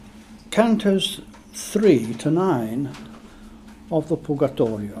Cantos 3 to 9 of the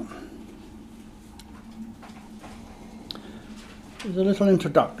Purgatorio. There's a little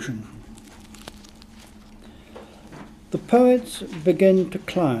introduction. The poets begin to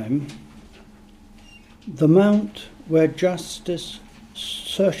climb the mount where justice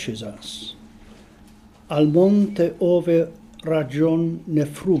searches us, al monte ove ragion ne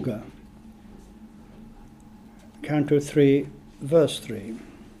fruga. Canto 3, verse 3.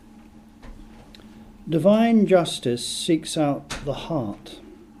 Divine justice seeks out the heart,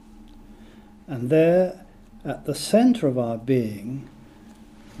 and there, at the centre of our being,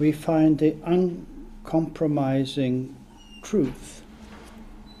 we find the uncompromising truth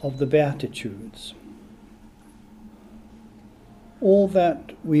of the Beatitudes. All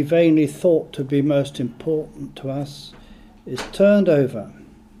that we vainly thought to be most important to us is turned over,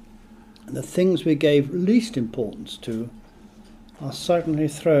 and the things we gave least importance to are suddenly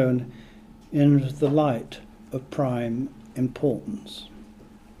thrown into the light of prime importance.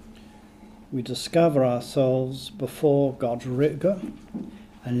 We discover ourselves before God's rigour,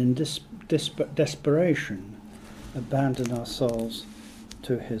 and in desperation abandon ourselves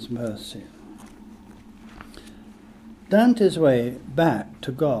to his mercy. Dante's way back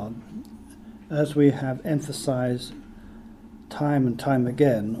to God, as we have emphasized time and time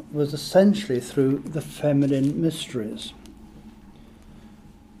again, was essentially through the feminine mysteries.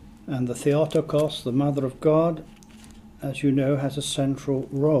 And the Theotokos, the Mother of God, as you know, has a central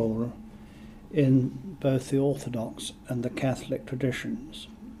role in both the Orthodox and the Catholic traditions,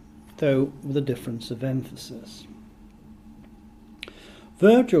 though with a difference of emphasis.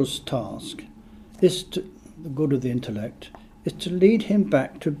 Virgil's task is to, the good of the intellect, is to lead him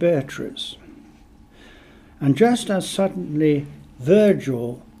back to Beatrice. And just as suddenly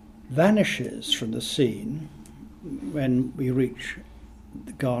Virgil vanishes from the scene when we reach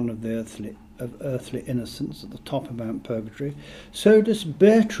the Garden of Earthly Innocence at the top of Mount Purgatory, so does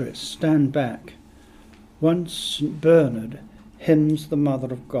Beatrice stand back once St. Bernard hymns the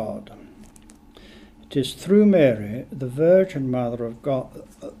Mother of God. It is through Mary, the Virgin Mother of God,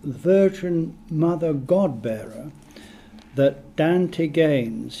 the Virgin Mother God-bearer, that Dante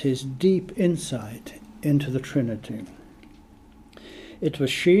gains his deep insight into the Trinity. It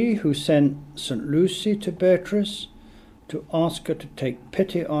was she who sent St. Lucy to Beatrice to ask her to take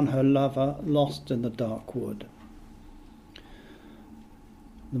pity on her lover lost in the dark wood.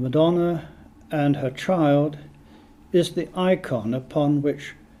 The Madonna and her child is the icon upon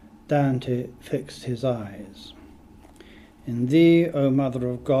which Dante fixed his eyes. In thee, O Mother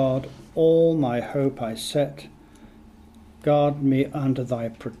of God, all my hope I set. Guard me under thy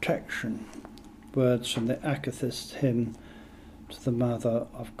protection. Words from the Akathist hymn to the Mother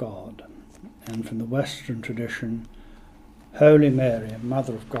of God. And from the Western tradition, Holy Mary,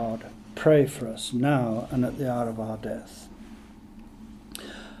 Mother of God, pray for us now and at the hour of our death.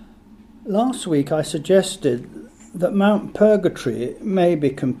 Last week I suggested that Mount Purgatory may be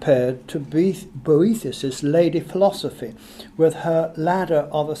compared to Boethius' Lady Philosophy with her ladder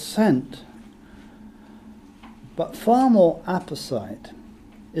of ascent. But far more apposite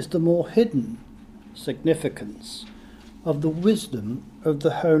is the more hidden significance of the wisdom of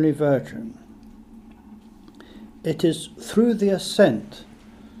the Holy Virgin. It is through the ascent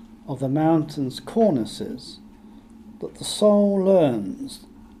of the mountain's cornices that the soul learns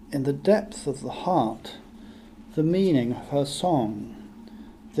in the depth of the heart the meaning of her song,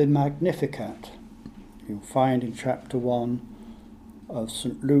 the Magnificat. You'll find in chapter 1 of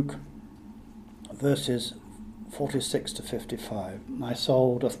St. Luke, verses 46 to 55. My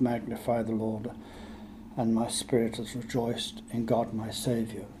soul doth magnify the Lord, and my spirit has rejoiced in God my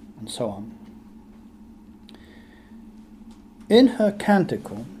Saviour, and so on. In her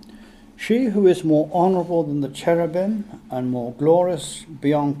canticle, she who is more honourable than the cherubim and more glorious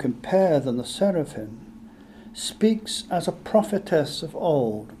beyond compare than the seraphim speaks as a prophetess of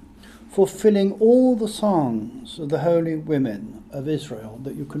old, fulfilling all the songs of the holy women of Israel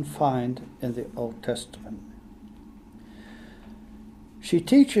that you can find in the Old Testament. She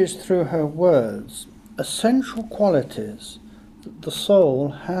teaches through her words essential qualities that the soul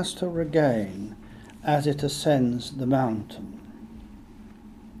has to regain as it ascends the mountain.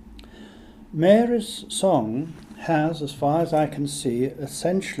 Mary's song has, as far as I can see,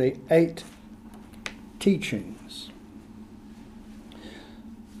 essentially 8 teachings.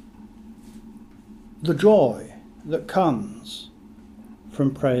 The joy that comes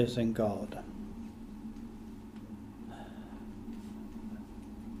from praising God.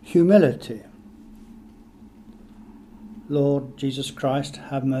 Humility. Lord Jesus Christ,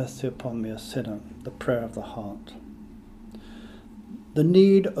 have mercy upon me, a sinner, the prayer of the heart. the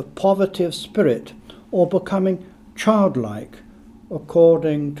need of poverty of spirit or becoming childlike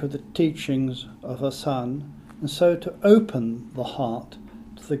according to the teachings of her Son, and so to open the heart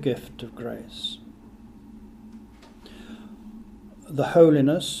to the gift of grace. The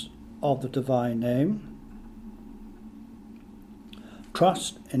holiness of the divine name,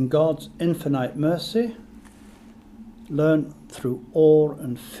 trust in God's infinite mercy, learned through awe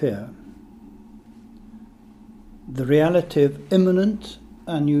and fear, the reality of imminent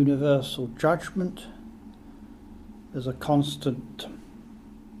and universal judgment as a constant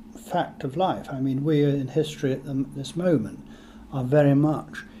fact of life. I mean, we in history at this moment are very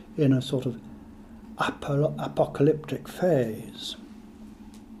much in a sort of apocalyptic phase.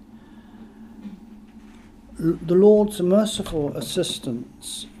 The Lord's merciful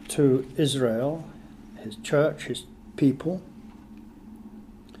assistance to Israel, his church, his people,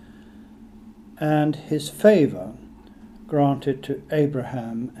 and his favour granted to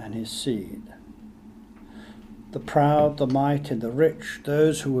Abraham and his seed. The proud, the mighty, and the rich,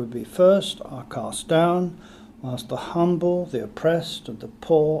 those who will be first, are cast down, whilst the humble, the oppressed, and the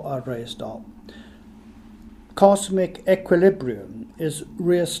poor are raised up. Cosmic equilibrium is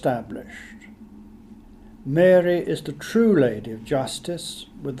re-established. Mary is the true Lady of Justice,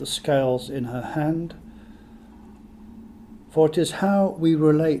 with the scales in her hand, for it is how we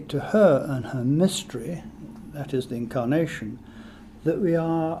relate to her and her mystery, that is the Incarnation, that we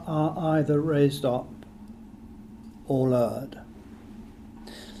are either raised up or lowered.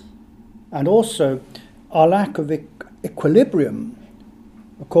 And also, our lack of equilibrium,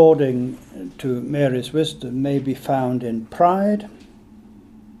 according to Mary's wisdom, may be found in pride,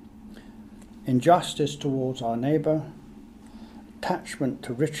 injustice towards our neighbour, attachment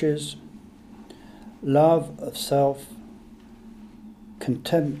to riches, love of self,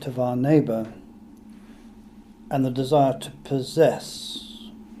 contempt of our neighbour, and the desire to possess.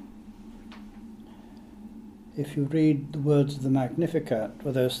 If you read the words of the Magnificat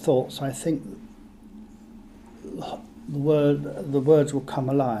with those thoughts, I think the words will come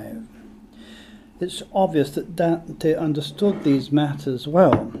alive. It's obvious that Dante understood these matters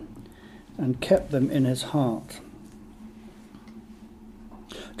well and kept them in his heart.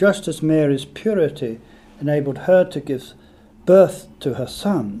 Just as Mary's purity enabled her to give birth to her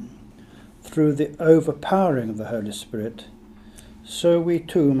Son through the overpowering of the Holy Spirit, so we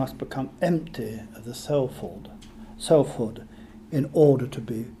too must become empty of the selfhood in order to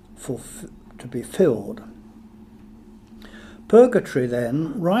be filled. Purgatory,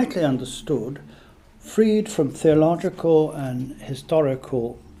 then, rightly understood, freed from theological and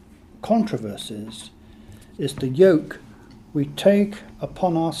historical controversies, is the yoke we take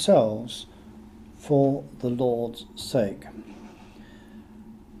upon ourselves for the Lord's sake.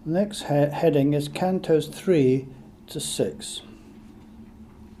 The next heading is Cantos 3 to 6.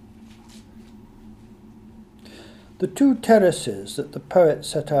 The two terraces that the poet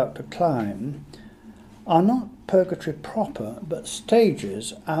set out to climb are not purgatory proper, but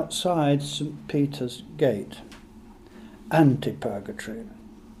stages outside St. Peter's Gate, anti-purgatory.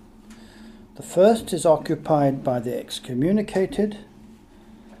 The first is occupied by the excommunicated.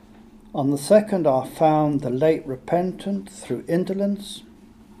 On the second are found the late repentant through indolence,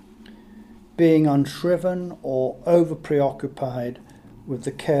 being unshriven or over-preoccupied with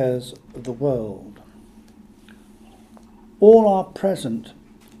the cares of the world. All are present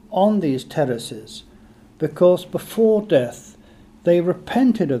on these terraces because before death they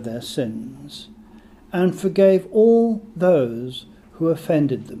repented of their sins and forgave all those who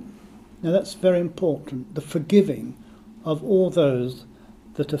offended them. Now that's very important. The forgiving of all those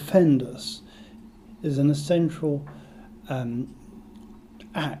that offend us is an essential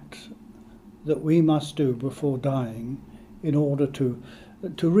act that we must do before dying in order to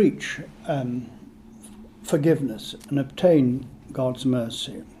reach forgiveness and obtain God's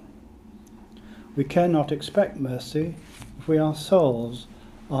mercy. We cannot expect mercy if we ourselves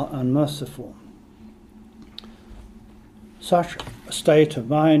are unmerciful. Such a state of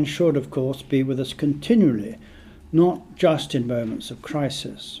mind should, of course, be with us continually, not just in moments of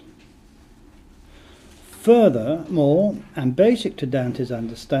crisis. Furthermore, and basic to Dante's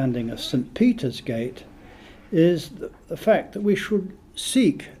understanding of St. Peter's Gate, is the fact that we should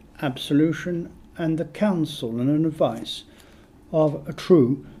seek absolution and the counsel and advice of a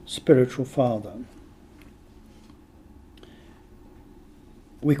true spiritual father.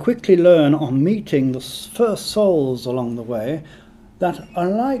 We quickly learn on meeting the first souls along the way that,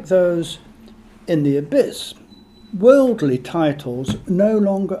 unlike those in the abyss, worldly titles no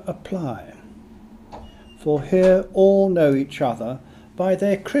longer apply. For here all know each other by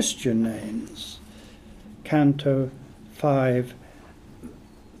their Christian names. Canto 5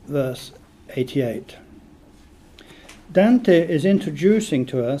 verse 88. Dante is introducing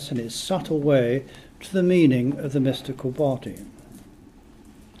to us in his subtle way to the meaning of the mystical body.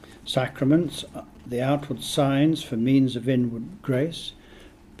 Sacraments, the outward signs for means of inward grace,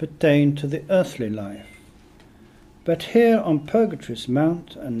 pertain to the earthly life. But here on Purgatory's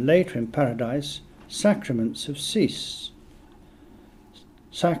Mount and later in Paradise, sacraments have ceased.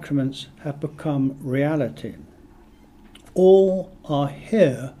 Sacraments have become reality. All are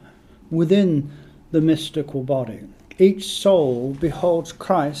here within the mystical body. Each soul beholds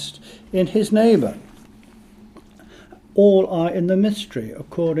Christ in his neighbour. All are in the mystery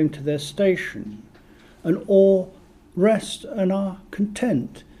according to their station, and all rest and are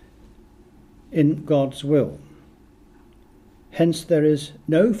content in God's will. Hence there is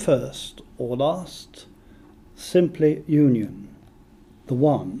no first or last, simply union, the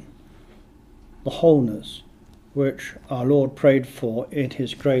one, the wholeness, which our Lord prayed for in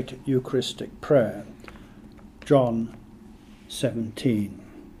his great Eucharistic prayer, John 17.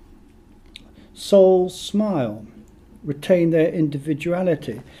 Souls smile, retain their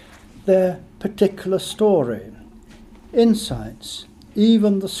individuality, their particular story, insights,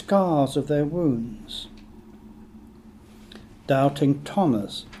 even the scars of their wounds. Doubting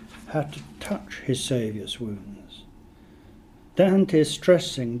Thomas had to touch his Saviour's wounds. Dante is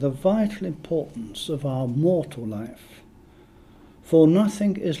stressing the vital importance of our mortal life, for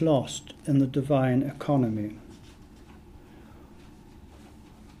nothing is lost in the divine economy.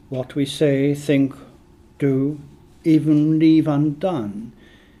 What we say, think, do, even leave undone,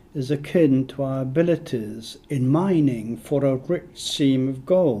 is akin to our abilities in mining for a rich seam of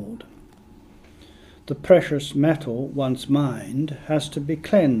gold. The precious metal once mined has to be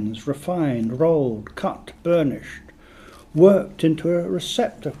cleansed, refined, rolled, cut, burnished, worked into a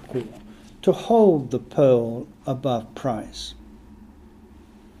receptacle to hold the pearl above price.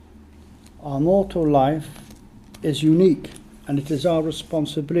 Our mortal life is unique, and it is our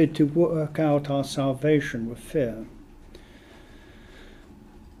responsibility to work out our salvation with fear.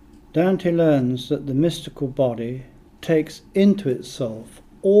 Dante learns that the mystical body takes into itself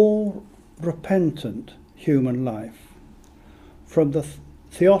all repentant human life, from the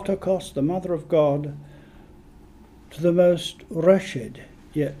Theotokos, the Mother of God, to the most wretched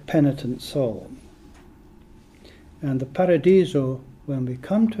yet penitent soul. And the Paradiso, when we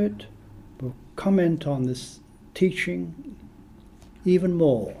come to it, will comment on this teaching even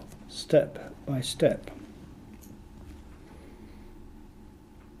more, step by step.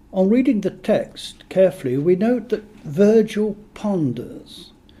 On reading the text carefully, we note that Virgil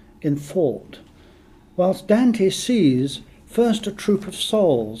ponders in thought, whilst Dante sees first a troop of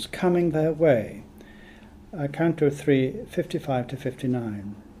souls coming their way. Canto 3, 55 to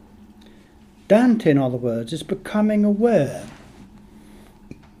 59. Dante, in other words, is becoming aware.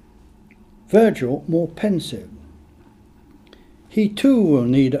 Virgil more pensive. He too will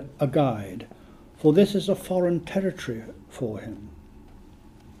need a guide, for this is a foreign territory for him.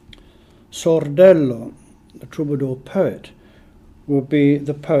 Sordello, the troubadour poet, will be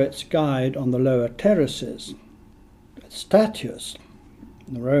the poet's guide on the lower terraces. Statius,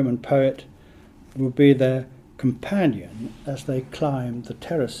 the Roman poet, will be their companion as they climb the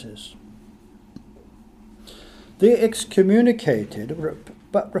terraces. The excommunicated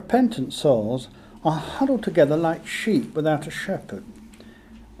but repentant souls are huddled together like sheep without a shepherd.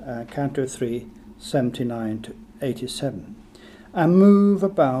 Canto 3, 79 to 87, and move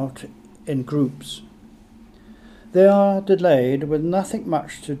about in groups. They are delayed with nothing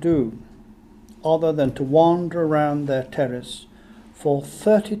much to do other than to wander around their terrace for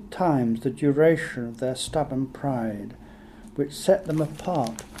 30 times the duration of their stubborn pride, which set them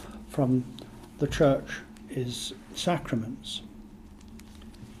apart from the Church's sacraments.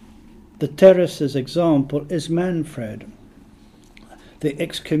 The terrace's example is Manfred, the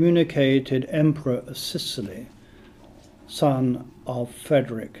excommunicated Emperor of Sicily, son of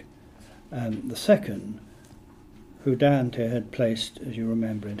Frederick II, who Dante had placed, as you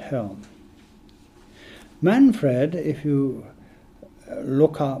remember, in hell. Manfred, if you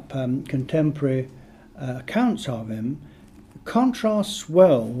look up contemporary accounts of him, contrasts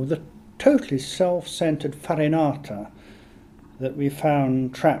well with the totally self-centered Farinata that we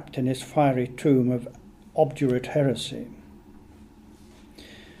found trapped in his fiery tomb of obdurate heresy.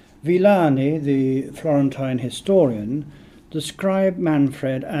 Villani, the Florentine historian, described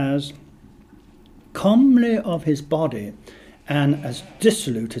Manfred as comely of his body and as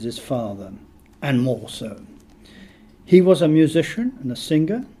dissolute as his father, and more so. He was a musician and a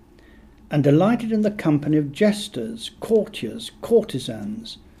singer, and delighted in the company of jesters, courtiers,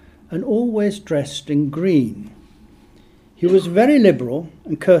 courtesans, and always dressed in green. He was very liberal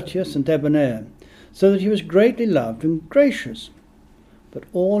and courteous and debonair, so that he was greatly loved and gracious. But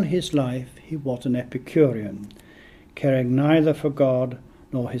all his life he was an Epicurean, caring neither for God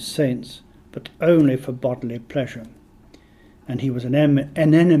nor his saints, but only for bodily pleasure. And he was an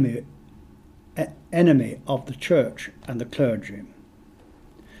enemy of the church and the clergy.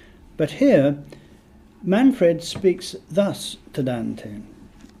 But here, Manfred speaks thus to Dante.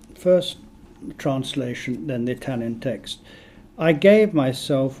 First translation, then the Italian text. I gave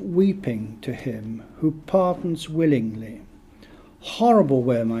myself weeping to him who pardons willingly. Horrible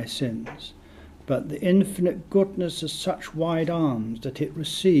were my sins, but the infinite goodness has such wide arms that it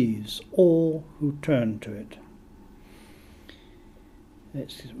receives all who turn to it.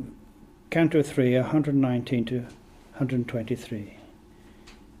 It's Canto 3, 119 to 123.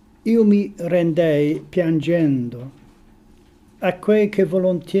 Io mi rendei piangendo a quei che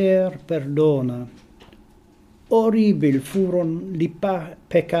volontier perdona. Orribil furon li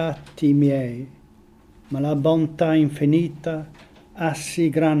peccati miei, ma la bontà infinita ha sì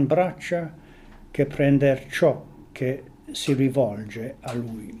gran braccia che prender ciò che si rivolge a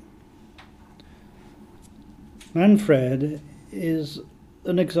lui. Manfred is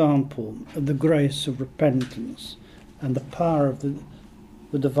an example of the grace of repentance and the power of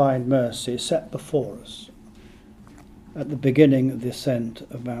the divine mercy set before us at the beginning of the ascent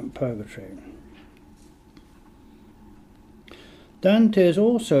of Mount Purgatory. Dante is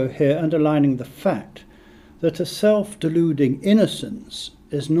also here underlining the fact that a self-deluding innocence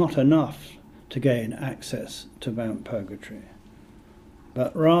is not enough to gain access to Mount Purgatory,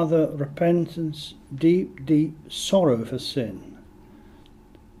 but rather repentance, deep, deep sorrow for sin,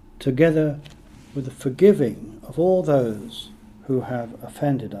 together with the forgiving of all those who have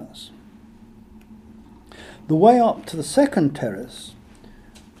offended us. The way up to the second terrace,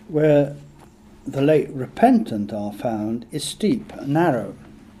 where the late repentant are found, is steep and narrow.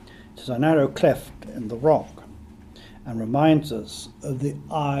 It is a narrow cleft in the rock and reminds us of the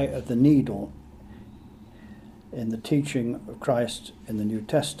eye of the needle in the teaching of Christ in the New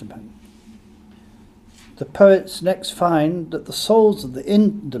Testament. The poets next find that the souls of the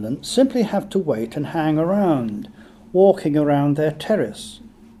indolent simply have to wait and hang around, walking around their terrace.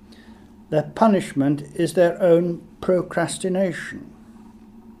 Their punishment is their own procrastination.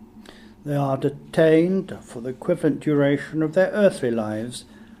 They are detained for the equivalent duration of their earthly lives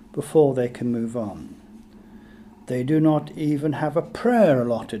before they can move on. They do not even have a prayer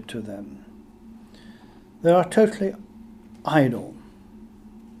allotted to them. They are totally idle.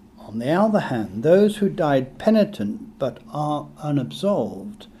 On the other hand, those who died penitent but are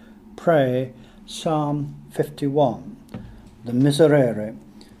unabsolved pray Psalm 51, the Miserere,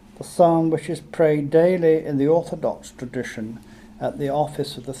 the psalm which is prayed daily in the Orthodox tradition at the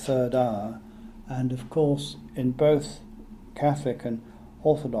office of the third hour, and of course in both Catholic and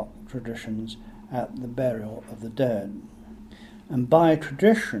Orthodox traditions at the burial of the dead. And by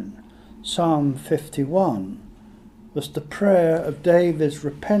tradition, Psalm 51 was the prayer of David's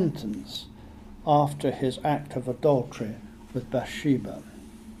repentance after his act of adultery with Bathsheba.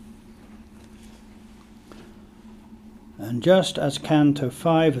 And just as Canto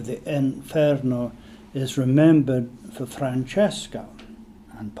 5 of the Inferno is remembered for Francesca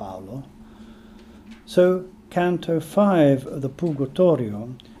and Paolo, so Canto 5 of the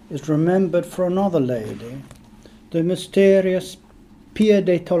Purgatorio is remembered for another lady, the mysterious Pia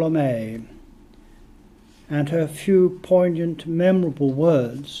de Tolomei, and her few poignant, memorable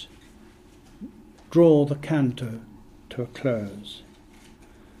words draw the canto to a close.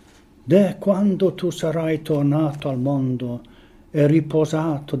 De quando tu sarai tornato al mondo e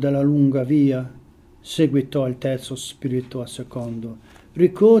riposato della lunga via, seguitò il terzo spirito a secondo,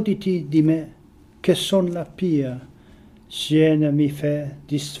 ricorditi di me, che son la Pia, siena mi fe,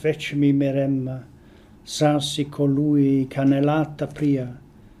 disfecemi meremma, sarsi colui canelata pria,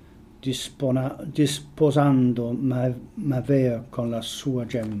 disposando m'avea con la sua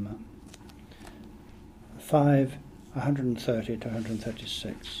gemma. 5, 130 to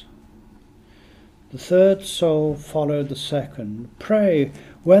 136. The third soul followed the second. Pray,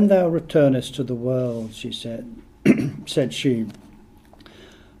 when thou returnest to the world, she said, said she,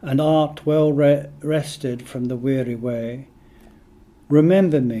 and art well rested from the weary way,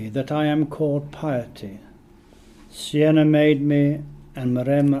 remember me that I am called Piety. Siena made me, and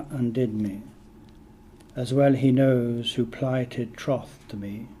Maremma undid me. As well he knows who plighted troth to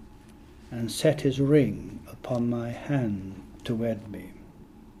me, and set his ring upon my hand to wed me.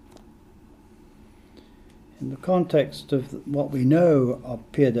 In the context of what we know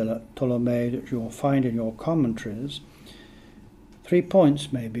of Pia de Tolomei that you'll find in your commentaries, 3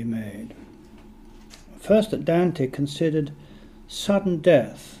 points may be made. first that Dante considered sudden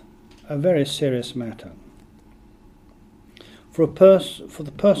death a very serious matter. For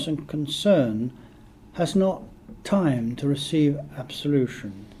the person concerned has not time to receive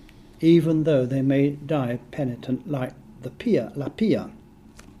absolution, even though they may die penitent like la Pia.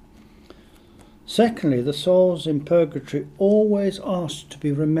 Secondly, the souls in purgatory always ask to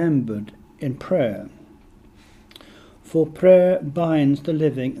be remembered in prayer, for prayer binds the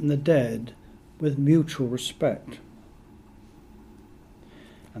living and the dead with mutual respect.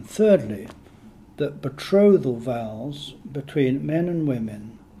 And thirdly, that betrothal vows between men and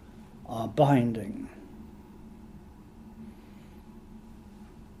women are binding.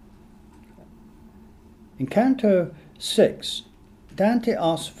 In Canto 6, Dante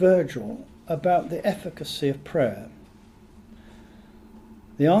asks Virgil about the efficacy of prayer.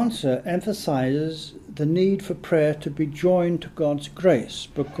 The answer emphasizes the need for prayer to be joined to God's grace,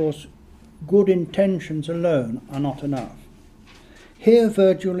 because good intentions alone are not enough. Here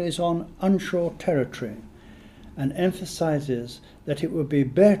Virgil is on unsure territory and emphasizes that it will be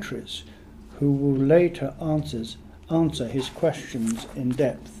Beatrice who will later answer his questions in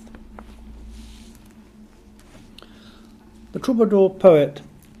depth. The troubadour poet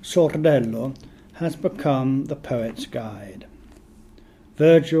Sordello has become the poet's guide.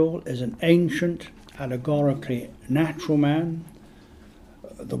 Virgil is an ancient, allegorically natural man,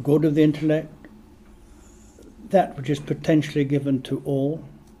 the good of the intellect, that which is potentially given to all.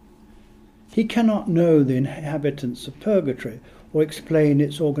 He cannot know the inhabitants of purgatory or explain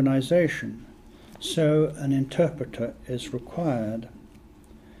its organization, so an interpreter is required.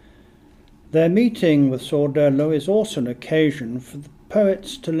 Their meeting with Sordello is also an occasion for the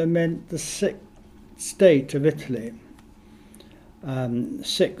poets to lament the sick state of Italy,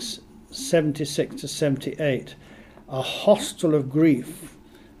 676 to 78, a hostel of grief,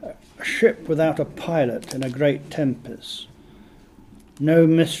 a ship without a pilot in a great tempest, no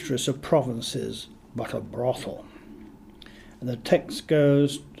mistress of provinces but a brothel. And the text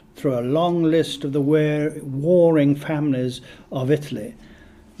goes through a long list of the warring families of Italy,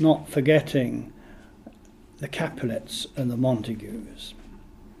 not forgetting the Capulets and the Montagues.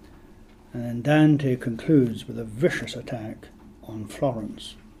 And then Dante concludes with a vicious attack on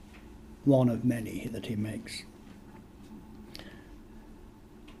Florence, one of many that he makes.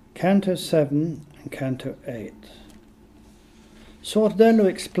 Canto 7 and Canto 8. Sordello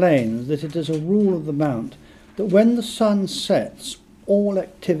explains that it is a rule of the Mount that when the sun sets, all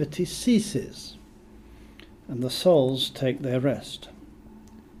activity ceases, and the souls take their rest.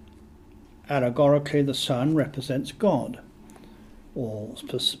 Allegorically, the sun represents God, or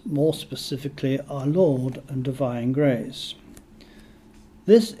more specifically, our Lord and divine grace.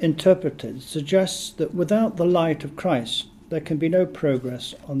 This interpreted suggests that without the light of Christ, there can be no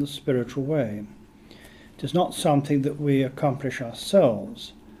progress on the spiritual way. It is not something that we accomplish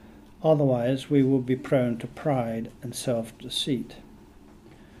ourselves, otherwise we will be prone to pride and self-deceit.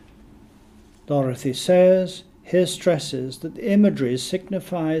 Dorothy Sayers here stresses that the imagery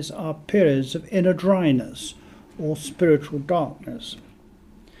signifies our periods of inner dryness or spiritual darkness.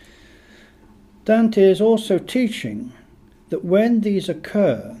 Dante is also teaching that when these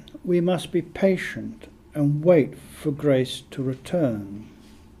occur, we must be patient and wait for grace to return.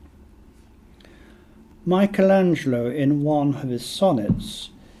 Michelangelo, in one of his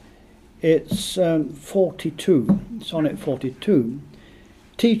sonnets, it's sonnet 42,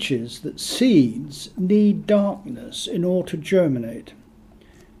 teaches that seeds need darkness in order to germinate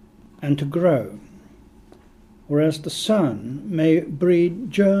and to grow, whereas the sun may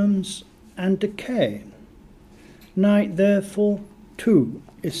breed germs and decay. Night, therefore, too,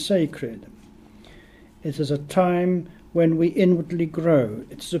 is sacred. It is a time when we inwardly grow.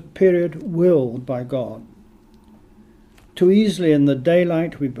 It is a period willed by God. Too easily in the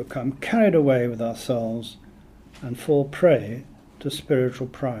daylight we become carried away with ourselves and fall prey to spiritual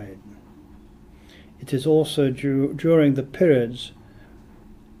pride. It is also during the periods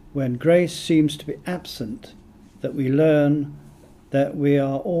when grace seems to be absent that we learn that we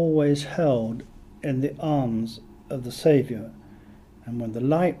are always held in the arms of the Saviour, and when the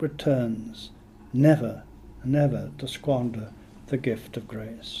light returns, never to squander the gift of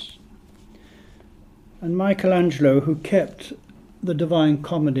grace. And Michelangelo, who kept the Divine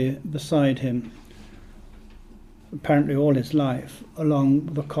Comedy beside him apparently all his life, along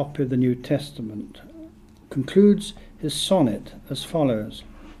with a copy of the New Testament, concludes his sonnet as follows: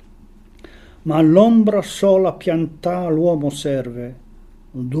 Ma l'ombra sola piantà l'uomo serve,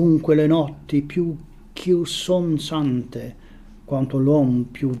 dunque le notti più chiù son sante, quanto l'uom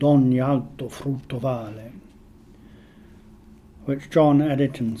più d'ogni alto frutto vale. Which John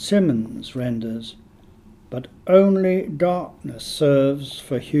Addington Symonds renders: but only darkness serves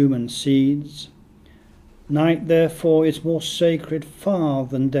for human seeds. Night, therefore, is more sacred far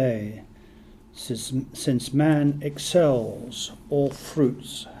than day, since man excels all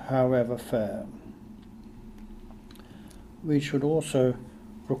fruits, however fair. We should also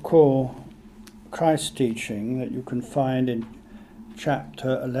recall Christ's teaching that you can find in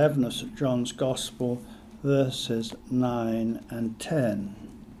chapter 11 of St. John's Gospel, verses 9 and 10.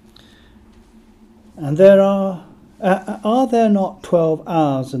 And there are there not 12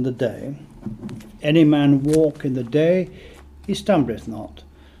 hours in the day? If any man walk in the day, he stumbleth not,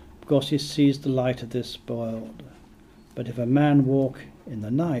 because he sees the light of this world. But if a man walk in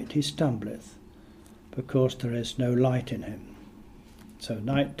the night, he stumbleth, because there is no light in him. So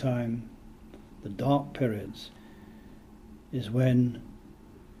night time, the dark periods, is when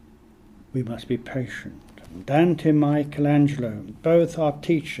we must be patient. Dante and Michelangelo both are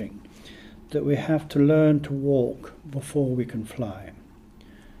teaching that we have to learn to walk before we can fly.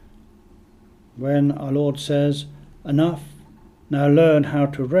 When our Lord says, "Enough, now learn how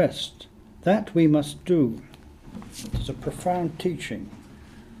to rest," that we must do. It is a profound teaching.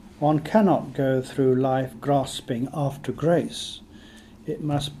 One cannot go through life grasping after grace. It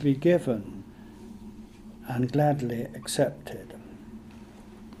must be given and gladly accepted.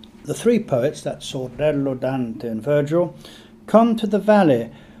 The three poets, that's Sordello, Dante and Virgil, come to the valley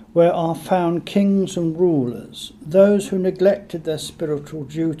where are found kings and rulers, those who neglected their spiritual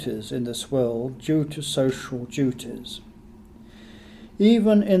duties in this world due to social duties.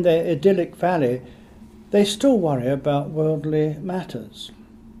 Even in their idyllic valley, they still worry about worldly matters.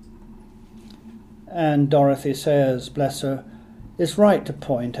 And Dorothy Sayers, bless her, is right to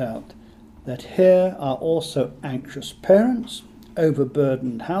point out that here are also anxious parents,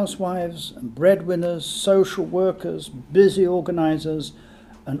 overburdened housewives and breadwinners, social workers, busy organisers,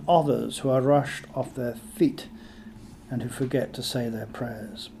 and others who are rushed off their feet and who forget to say their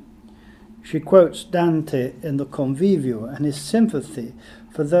prayers. She quotes Dante in the Convivio and his sympathy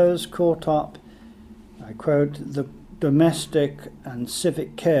for those caught up, I quote, "the domestic and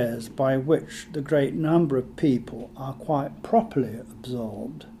civic cares by which the great number of people are quite properly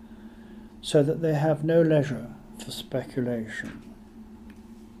absorbed, so that they have no leisure for speculation."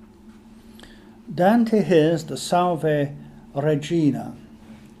 Dante hears the Salve Regina,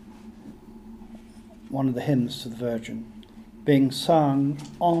 one of the hymns to the Virgin, being sung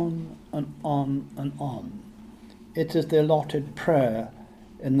on and on and on. It is the allotted prayer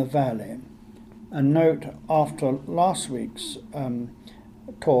in the valley. And note, after last week's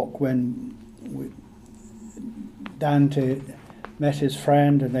talk, when Dante met his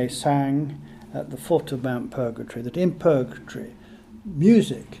friend and they sang at the foot of Mount Purgatory, that in Purgatory,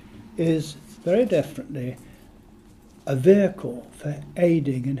 music is very definitely a vehicle for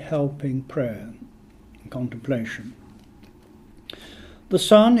aiding and helping prayer and contemplation. The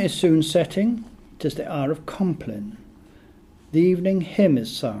sun is soon setting. It is the hour of Compline. The evening hymn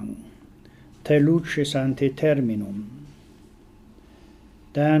is sung, Te lucis ante terminum.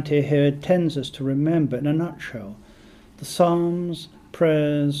 Dante here intends us to remember, in a nutshell, the psalms,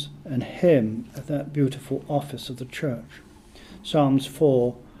 prayers and hymn of that beautiful office of the Church. Psalms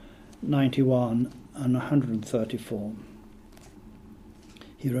 4, 91 and 134.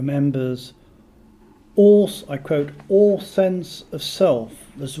 He remembers all, I quote, "all sense of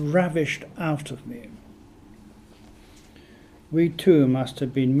self was ravished out of me." We too must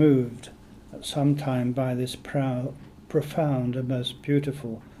have been moved at some time by this profound and most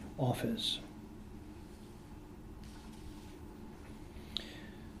beautiful office.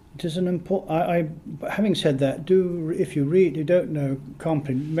 It is an important. Having said that, if you don't know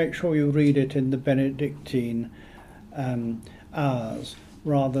Compline, make sure you read it in the Benedictine hours,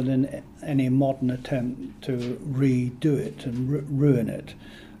 rather than any modern attempt to redo it and ruin it.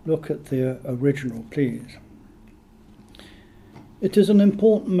 Look at the original, please. It is an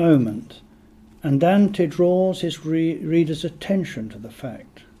important moment, and Dante draws his reader's attention to the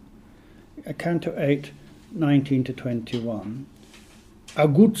fact. Canto 8, 19 to 21.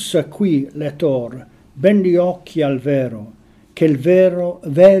 Aguzza qui, lettor, ben gli occhi al vero, che il vero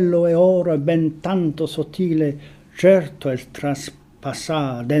velo è ora ben tanto sottile, certo il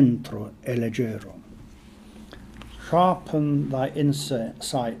traspassar dentro è leggero. Sharpen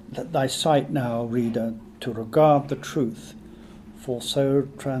thy sight now, reader, to regard the truth, for so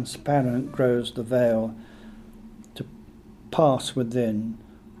transparent grows the veil, to pass within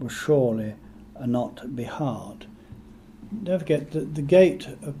will surely not be hard. Don't forget that the gate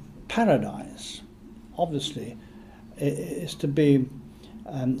of paradise, obviously, is to be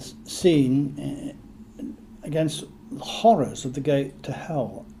seen against the horrors of the gate to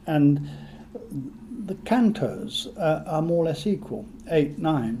hell. And the cantos are more or less equal, 8,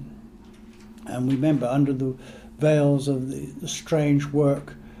 9. And remember, under the veils of the strange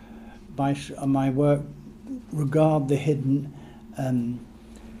work, my work, regard the hidden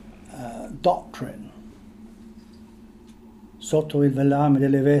doctrine. Sotto il velame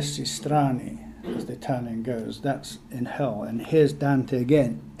delle vesti strani, as the Italian goes, that's in hell. And here's Dante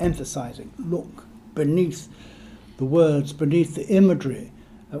again, emphasizing, look, beneath the words, beneath the imagery,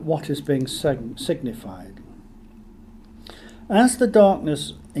 at what is being signified. As the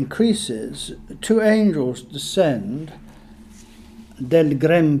darkness increases, 2 angels descend del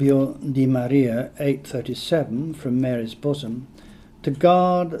grembio di Maria, 8:37, from Mary's bosom, to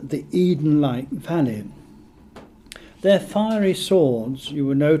guard the Eden-like valley. Their fiery swords, you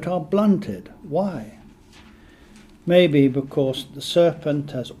will note, are blunted. Why? Maybe because the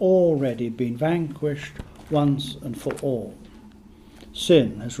serpent has already been vanquished once and for all.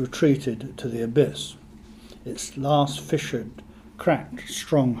 Sin has retreated to the abyss, its last fissured, cracked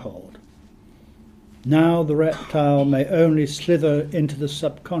stronghold. Now the reptile may only slither into the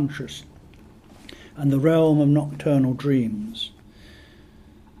subconscious and the realm of nocturnal dreams.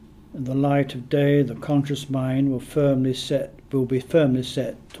 In the light of day, the conscious mind will be firmly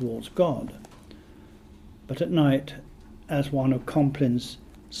set towards God. But at night, as one of Complin's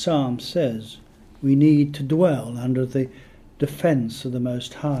psalms says, we need to dwell under the defence of the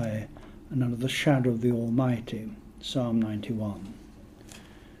Most High and under the shadow of the Almighty, Psalm 91.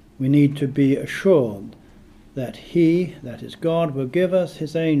 We need to be assured that He, that is God, will give us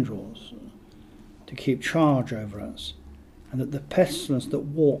His angels to keep charge over us, and that the pestilence that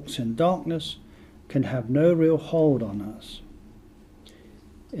walks in darkness can have no real hold on us.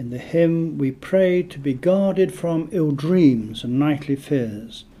 In the hymn we pray to be guarded from ill dreams and nightly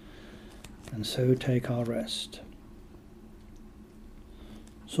fears, and so take our rest.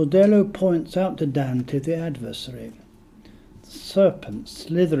 Sordello points out to Dante the adversary, the serpent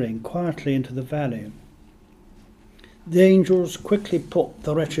slithering quietly into the valley. The angels quickly put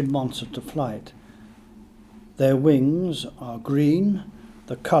the wretched monster to flight. Their wings are green,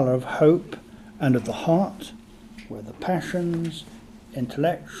 the colour of hope and of the heart, where the passions,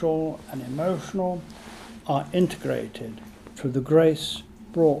 intellectual and emotional, are integrated through the grace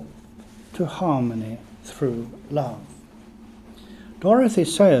brought to harmony through love. Dorothy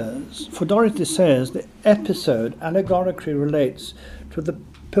Sayers, the episode allegorically relates to the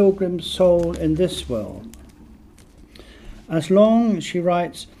pilgrim's soul in this world. As long, she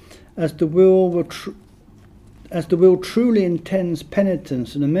writes, as the will truly intends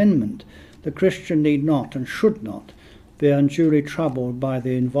penitence and amendment, the Christian need not and should not be unduly troubled by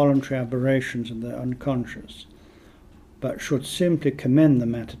the involuntary aberrations of the unconscious, but should simply commend the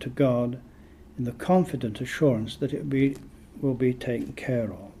matter to God in the confident assurance that it will be taken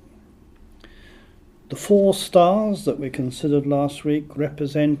care of. The 4 stars that we considered last week,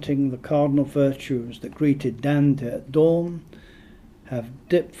 representing the cardinal virtues that greeted Dante at dawn, have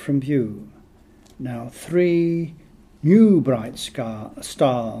dipped from view. Now 3 new bright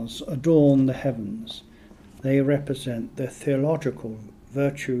stars adorn the heavens. They represent the theological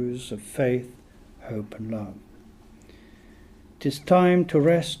virtues of faith, hope and love. It is time to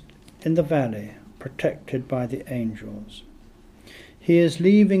rest in the valley, protected by the angels. He is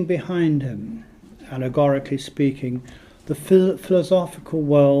leaving behind him, allegorically speaking, the philosophical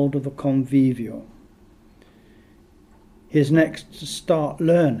world of the convivio. He is next to start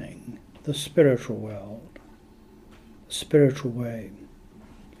learning the spiritual world, the spiritual way.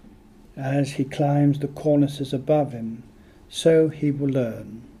 As he climbs the cornices above him, so he will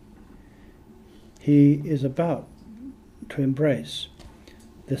learn. He is about to embrace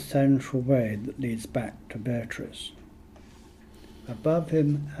the central way that leads back to Beatrice. Above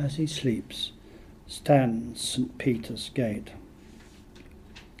him, as he sleeps, stands St. Peter's Gate.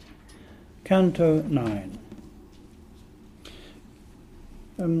 Canto 9.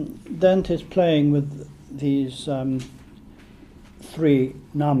 Dante is playing with these 3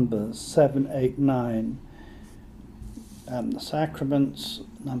 numbers, 7, 8, 9. The sacraments,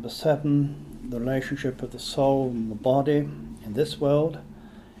 number 7, the relationship of the soul and the body in this world.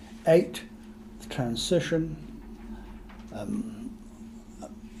 8, the transition.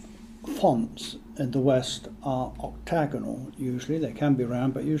 Fonts in the West are octagonal, usually. They can be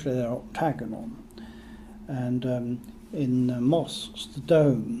round, but usually they're octagonal. And in mosques, the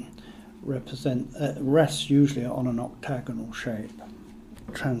dome rests usually on an octagonal shape.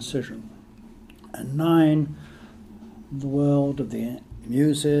 Transition. And 9, the world of the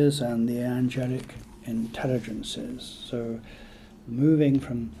muses and the angelic intelligences. So moving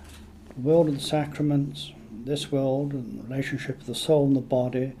from the world of the sacraments, this world, and the relationship of the soul and the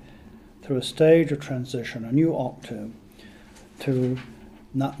body, through a stage of transition, a new octave, to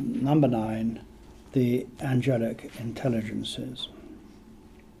number 9, the angelic intelligences.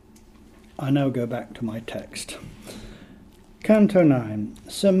 I now go back to my text. Canto 9.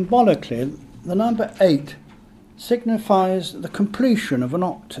 Symbolically, the number 8 signifies the completion of an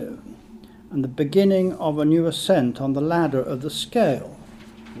octave and the beginning of a new ascent on the ladder of the scale.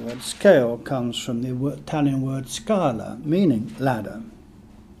 The word scale comes from the Italian word scala, meaning ladder.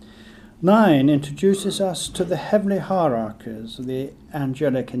 9 introduces us to the heavenly hierarchies of the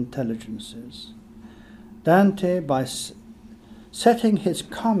angelic intelligences. Dante, by setting his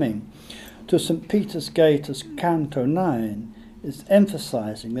coming to St. Peter's Gate as Canto 9, is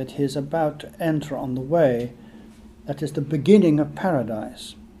emphasizing that he is about to enter on the way that is the beginning of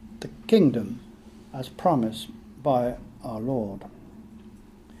paradise, the kingdom as promised by our Lord.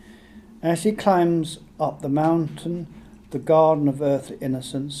 As he climbs up the mountain, the garden of earthly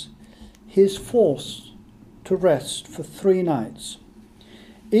innocence, he is forced to rest for 3 nights.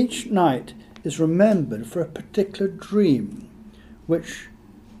 Each night is remembered for a particular dream, which,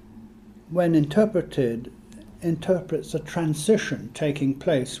 when interpreted, interprets a transition taking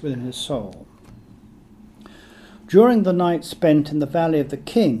place within his soul. During the night spent in the Valley of the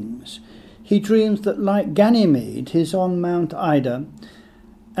Kings, he dreams that, like Ganymede, he is on Mount Ida,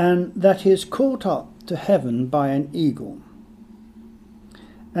 and that he is caught up to heaven by an eagle.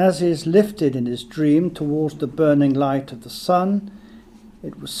 As he is lifted in his dream towards the burning light of the sun,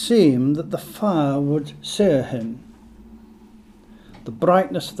 it would seem that the fire would sear him. The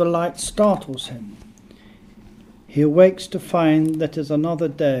brightness of the light startles him. He awakes to find that it is another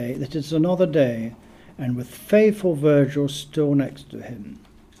day, and with faithful Virgil still next to him,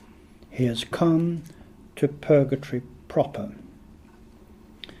 he has come to purgatory proper.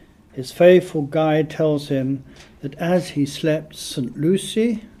 His faithful guide tells him that as he slept, St.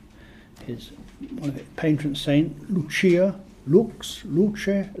 Lucy, his patron saint, Lucia, Lux,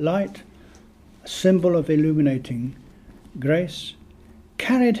 Luce, light, a symbol of illuminating grace,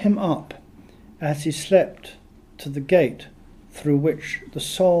 carried him up as he slept to the gate through which the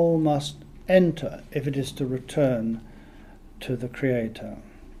soul must enter if it is to return to the Creator.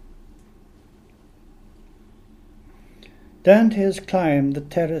 Dante has climbed the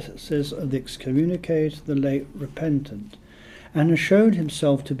terraces of the excommunicated, the late repentant, and has showed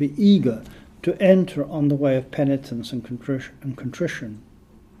himself to be eager to enter on the way of penitence and contrition.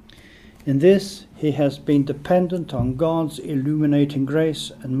 In this, he has been dependent on God's illuminating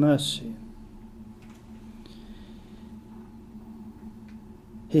grace and mercy.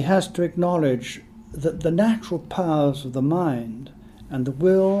 He has to acknowledge that the natural powers of the mind and the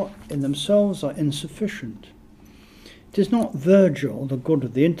will in themselves are insufficient. It is not Virgil, the god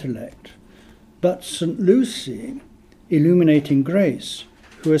of the intellect, but St. Lucy, illuminating grace,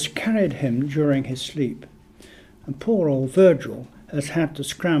 who has carried him during his sleep, and poor old Virgil has had to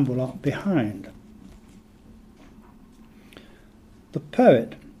scramble up behind. The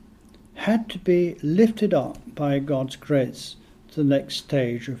poet had to be lifted up by God's grace to the next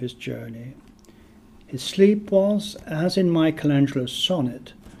stage of his journey. His sleep was, as in Michelangelo's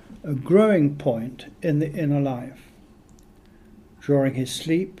sonnet, a growing point in the inner life. During his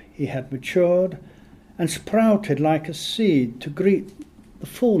sleep he had matured and sprouted like a seed to greet the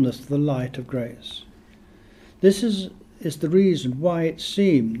fullness of the light of grace. This is the reason why it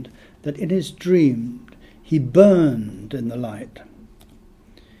seemed that in his dream he burned in the light.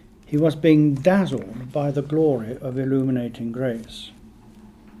 He was being dazzled by the glory of illuminating grace.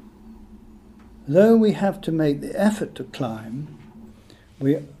 Though we have to make the effort to climb,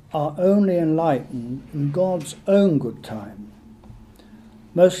 we are only enlightened in God's own good time,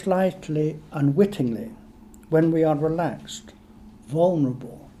 most likely unwittingly, when we are relaxed,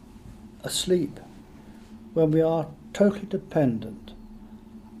 vulnerable, asleep, when we are totally dependent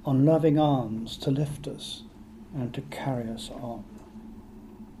on loving arms to lift us and to carry us on.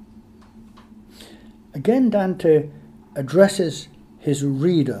 Again, Dante addresses his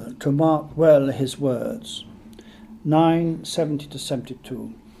reader to mark well his words.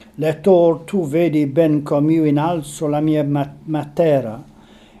 9:70-72. Lettor, tu vedi ben com'io innalzo la mia matera,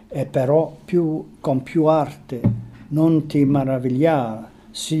 e però con più arte non ti maravigliar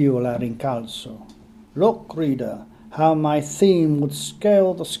s'io la rincalzo. Look, reader, how my theme would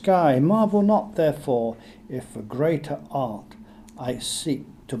scale the sky. Marvel not, therefore, if a greater art I seek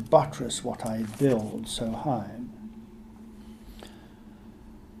to buttress what I build so high.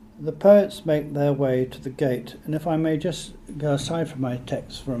 The poets make their way to the gate, and if I may just go aside from my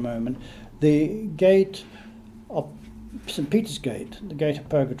text for a moment, the gate of St. Peter's Gate, the gate of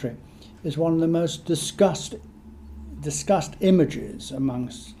purgatory, is one of the most discussed images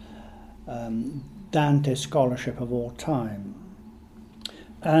amongst Dante scholarship of all time.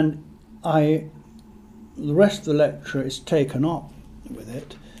 And the rest of the lecture is taken up with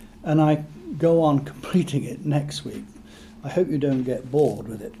it, and I go on completing it next week. I hope you don't get bored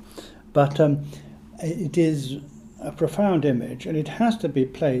with it. But it is a profound image, and it has to be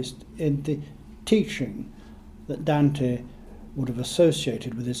placed in the teaching that Dante would have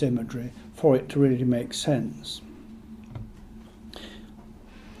associated with this imagery for it to really make sense.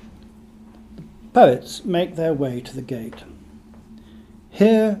 The poets make their way to the gate.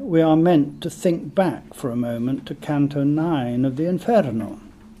 Here we are meant to think back for a moment to Canto 9 of the Inferno.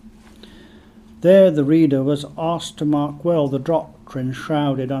 There the reader was asked to mark well the doctrine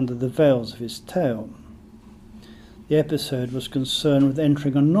shrouded under the veils of his tale. The episode was concerned with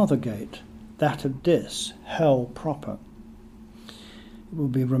entering another gate, that of Dis, hell proper. It will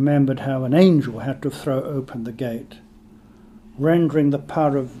be remembered how an angel had to throw open the gate, rendering the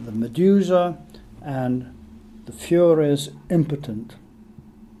power of the Medusa and the Furies impotent.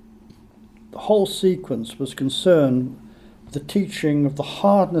 The whole sequence was concerned with the teaching of the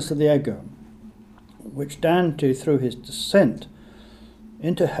hardness of the ego, which Dante, through his descent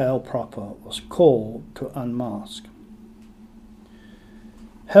into hell proper, was called to unmask.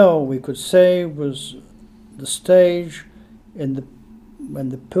 Hell, we could say, was the stage when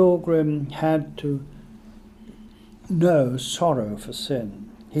the pilgrim had to know sorrow for sin.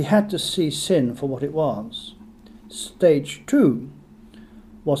 He had to see sin for what it was. Stage 2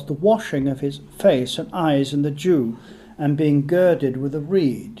 was the washing of his face and eyes in the dew and being girded with a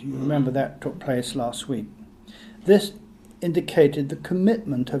reed. You remember that took place last week. This indicated the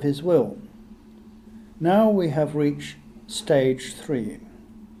commitment of his will. Now we have reached stage 3.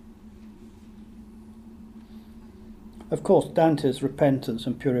 Of course, Dante's repentance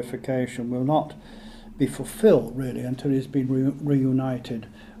and purification will not be fulfilled really until he's been reunited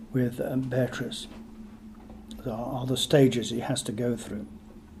with Beatrice. There are the stages he has to go through.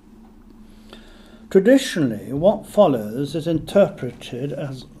 Traditionally, what follows is interpreted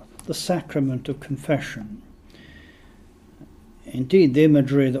as the sacrament of confession. Indeed, the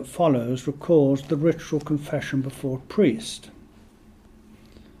imagery that follows records the ritual confession before a priest.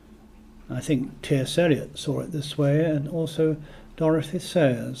 I think T.S. Eliot saw it this way, and also Dorothy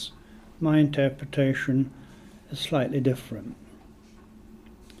Sayers. My interpretation is slightly different.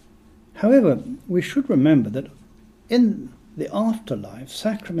 However, we should remember that in the afterlife,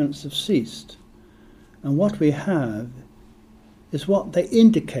 sacraments have ceased, and what we have is what they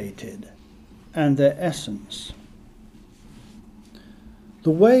indicated and their essence.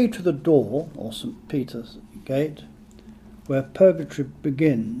 The way to the door, or St. Peter's Gate, where purgatory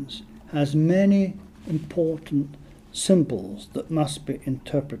begins, has many important symbols that must be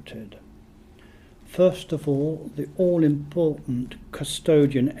interpreted. First of all, the all-important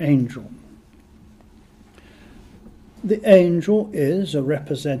custodian angel. The angel is a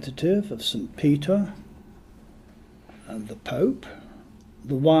representative of St. Peter and the Pope,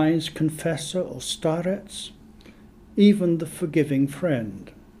 the wise confessor or starets, even the forgiving friend.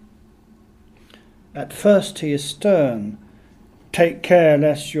 At first he is stern. Take care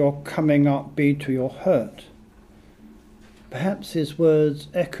lest your coming up be to your hurt. Perhaps his words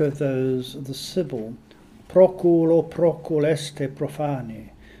echo those of the Sibyl, Proculo procul este profani,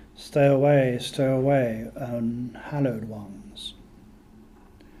 stay away, unhallowed ones.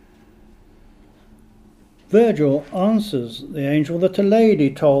 Virgil answers the angel that a lady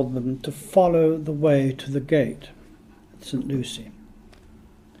told them to follow the way to the gate, St. Lucy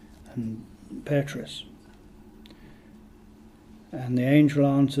and Beatrice. And the angel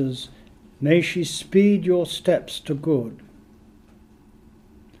answers, may she speed your steps to good.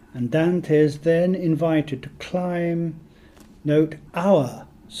 And Dante is then invited to climb, note, our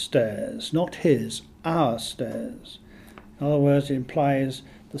stairs, not his, our stairs. In other words, it implies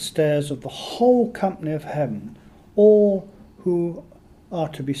the stairs of the whole company of heaven. All who are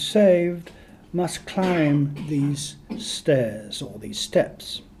to be saved must climb these stairs, or these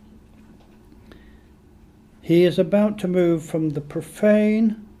steps. He is about to move from the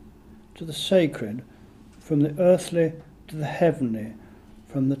profane to the sacred, from the earthly to the heavenly,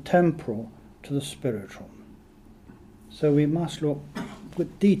 from the temporal to the spiritual. So we must look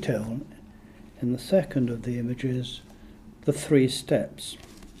with detail in the second of the images, the 3 steps.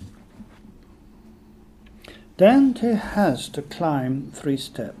 Dante has to climb 3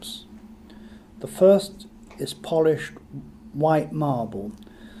 steps. The first is polished white marble,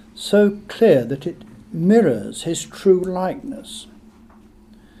 so clear that it mirrors his true likeness.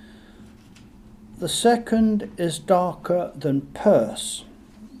 The second is darker than purse.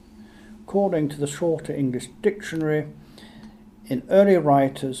 According to the Shorter English Dictionary, in early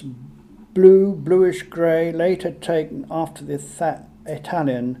writers, blue, bluish-grey, later taken after the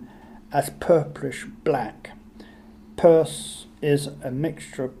Italian as purplish black. Perse is a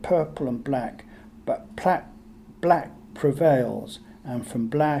mixture of purple and black, but black prevails, and from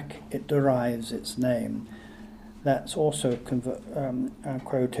black it derives its name. That's also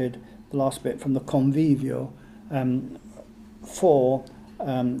quoted, the last bit, from the Convivio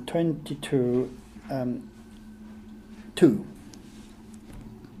 4:22. 2.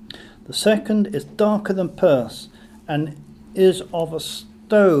 The second is darker than Perse, and is of a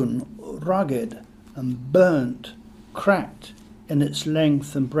stone, rugged and burnt, cracked in its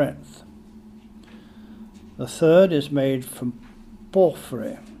length and breadth. The third is made from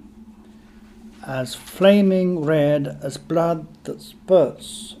porphyry, as flaming red as blood that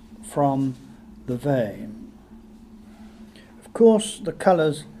spurts from the vein. Of course, the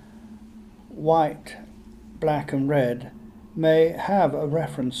colours white, black and red may have a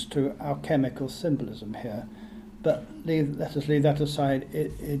reference to alchemical symbolism here, but let us leave that aside.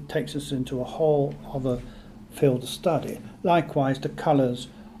 It takes us into a whole other field of study. Likewise, the colours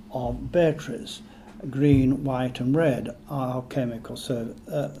of Beatrice, green, white and red, are alchemical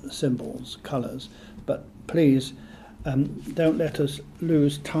symbols, colours, but please don't let us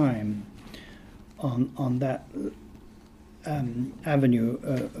lose time on that avenue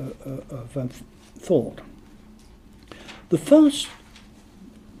of thought. The first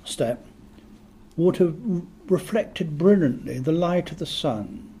step would have reflected brilliantly the light of the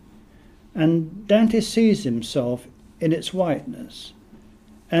sun, and Dante sees himself in its whiteness,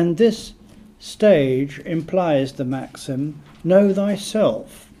 and this stage implies the maxim, know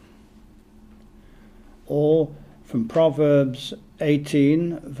thyself. Or from Proverbs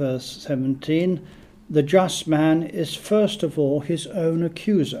 18 verse 17, the just man is first of all his own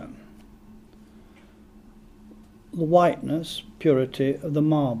accuser. The whiteness, purity of the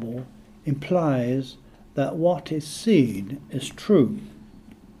marble implies that what is seen is true.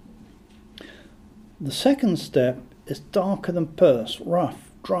 The second step is darker than Perse,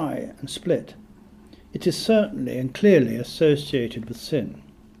 rough, dry and split. It is certainly and clearly associated with sin.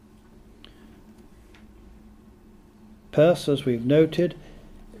 Perse, as we've noted,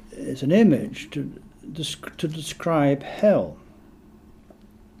 is an image to describe hell.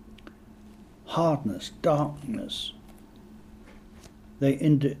 Hardness, darkness.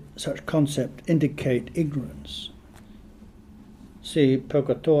 Such concepts indicate ignorance. See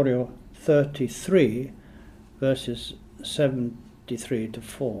Purgatorio 33, verses 73 to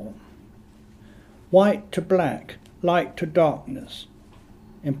 4. White to black, light to darkness,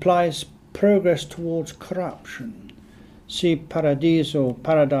 implies progress towards corruption. See Paradise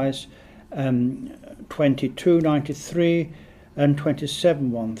 22:93 and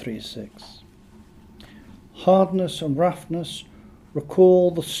 27:136. Hardness and roughness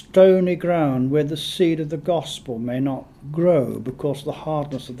recall the stony ground where the seed of the gospel may not grow because of the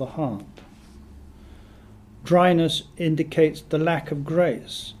hardness of the heart. Dryness indicates the lack of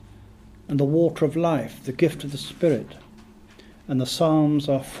grace and the water of life, the gift of the Spirit, and the Psalms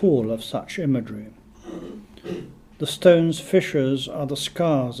are full of such imagery. The stone's fissures are the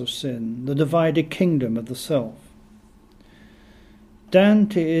scars of sin, the divided kingdom of the self.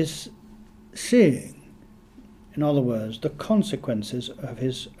 Dante is seeing, in other words, the consequences of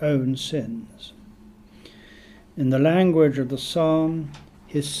his own sins. In the language of the psalm,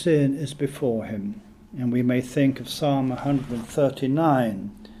 his sin is before him, and we may think of Psalm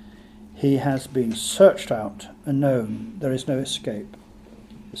 139. He has been searched out and known, there is no escape.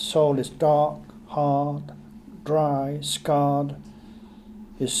 His soul is dark, hard, dry, scarred.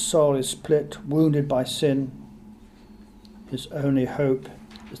 His soul is split, wounded by sin. His only hope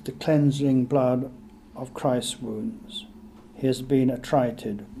is the cleansing blood of Christ's wounds. He has been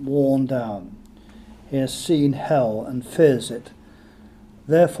attrited, worn down. He has seen hell and fears it.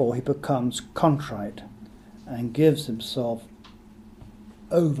 Therefore he becomes contrite and gives himself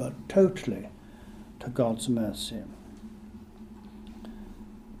over totally to God's mercy.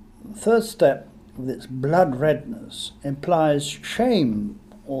 The third step, with its blood redness, implies shame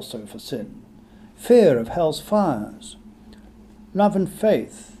also for sin, fear of hell's fires, love and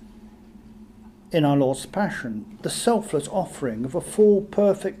faith in our Lord's passion, the selfless offering of a full,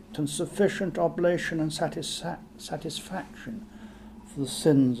 perfect and sufficient oblation and satisfaction for the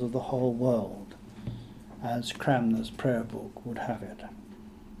sins of the whole world, as Cranmer's prayer book would have it.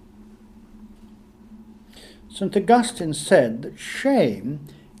 St. Augustine said that shame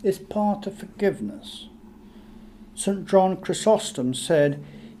is part of forgiveness. St. John Chrysostom said,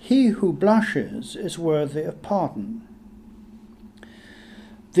 "He who blushes is worthy of pardon."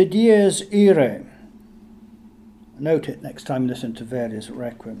 The dies irae, note it next time you listen to Verdi's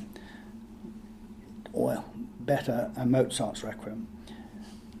Requiem, or better, a Mozart's Requiem,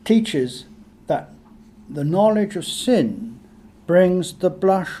 teaches that the knowledge of sin brings the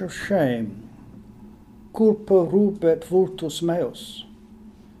blush of shame. Culpa rubet vultus meus.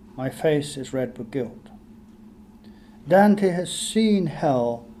 My face is red with guilt. Dante has seen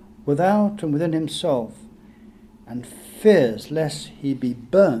hell without and within himself, and fears lest he be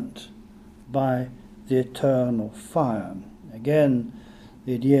burnt by the eternal fire. Again,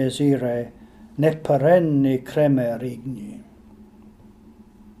 the Dies Irae, ne perenni creme rigni.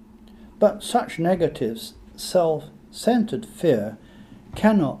 But such negative, self-centered fear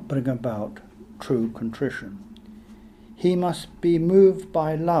cannot bring about true contrition. He must be moved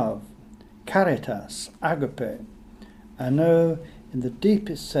by love, caritas, agape, and know in the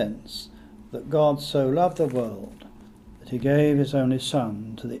deepest sense that God so loved the world that he gave his only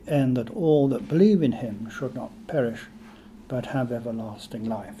Son, to the end that all that believe in him should not perish but have everlasting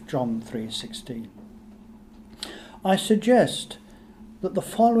life. John 3:16. I suggest that the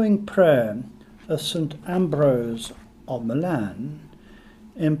following prayer of St. Ambrose of Milan,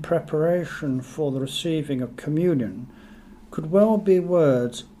 in preparation for the receiving of communion, could well be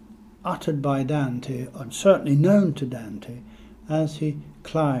words uttered by Dante, and certainly known to Dante, as he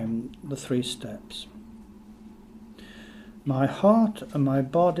climbed the 3 steps. My heart and my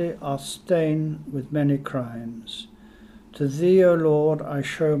body are stained with many crimes. To thee, O Lord, I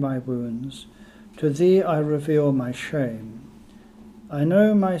show my wounds. To thee I reveal my shame. I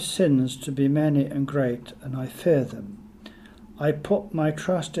know my sins to be many and great, and I fear them. I put my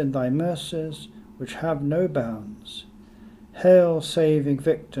trust in thy mercies, which have no bounds. Hail, saving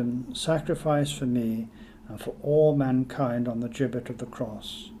victim, sacrifice for me and for all mankind on the gibbet of the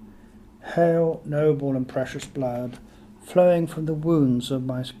cross. Hail, noble and precious blood, flowing from the wounds of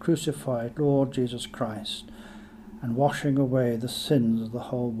my crucified Lord Jesus Christ, and washing away the sins of the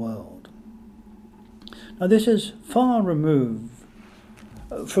whole world. Now, this is far removed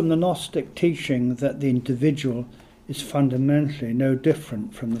from the Gnostic teaching that the individual is fundamentally no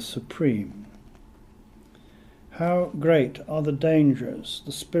different from the Supreme. How great are the dangers,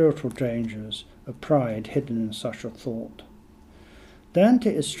 the spiritual dangers of pride hidden in such a thought.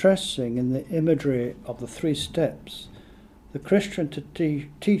 Dante is stressing in the imagery of the 3 steps the Christian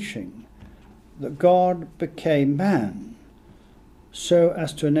teaching that God became man so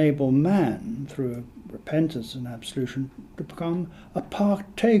as to enable man, through repentance and absolution, to become a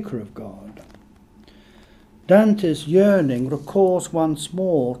partaker of God. Dante's yearning recalls once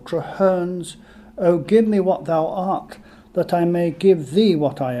more Traherne's, O give me what thou art, that I may give thee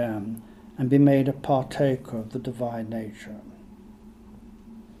what I am, and be made a partaker of the divine nature.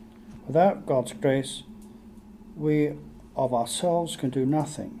 Without God's grace, we of ourselves can do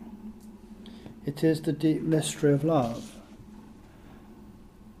nothing. It is the deep mystery of love.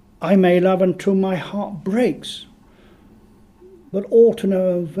 I may love until my heart breaks, but all to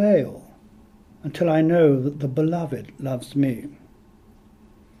no avail, until I know that the beloved loves me.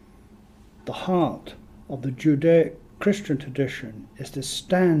 The heart of the Judeo-Christian tradition is this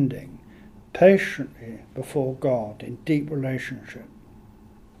standing patiently before God in deep relationship.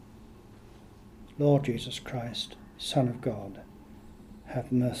 Lord Jesus Christ, Son of God,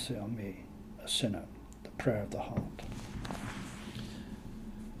 have mercy on me, a sinner. The prayer of the heart.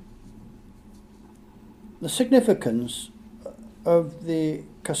 The significance of the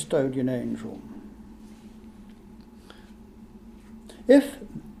custodian angel. If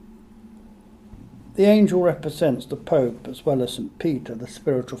the angel represents the Pope as well as St. Peter, the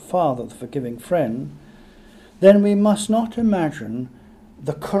spiritual father, the forgiving friend, then we must not imagine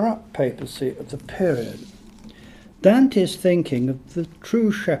the corrupt papacy of the period. Dante is thinking of the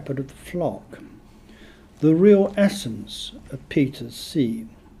true shepherd of the flock, the real essence of Peter's see.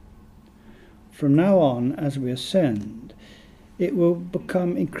 From now on, as we ascend, it will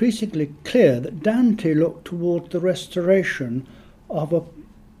become increasingly clear that Dante looked towards the restoration of a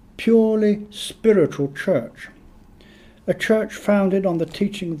purely spiritual church, a church founded on the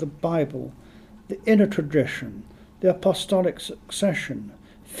teaching of the Bible, the inner tradition, the apostolic succession,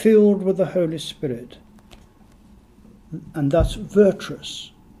 filled with the Holy Spirit, and thus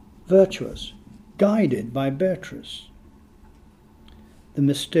virtuous, guided by Beatrice, the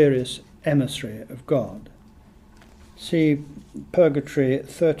mysterious emissary of God. See Purgatory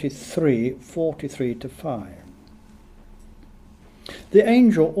 33, 43-5. The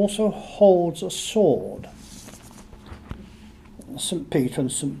angel also holds a sword. St. Peter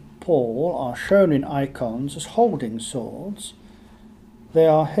and St. Paul are shown in icons as holding swords. They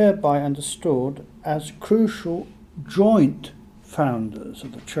are hereby understood as crucial joint founders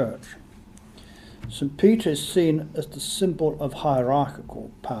of the Church. St. Peter is seen as the symbol of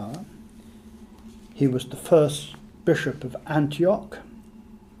hierarchical power. He was the first bishop of Antioch,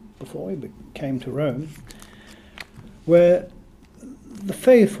 before he came to Rome, where the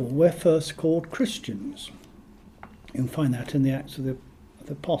faithful were first called Christians. You can find that in the Acts of the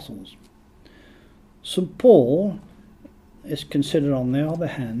Apostles. St. Paul is considered, on the other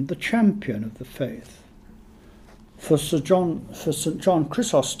hand, the champion of the faith. For St. John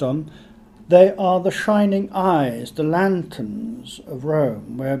Chrysostom, they are the shining eyes, the lanterns of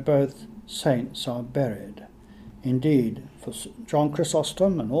Rome, where both saints are buried. Indeed, for St. John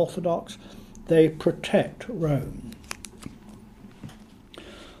Chrysostom, an Orthodox, they protect Rome.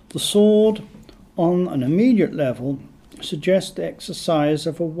 The sword, on an immediate level, suggests the exercise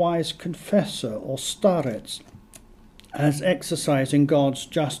of a wise confessor or starets, as exercising God's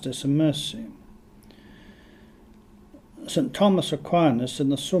justice and mercy. St. Thomas Aquinas in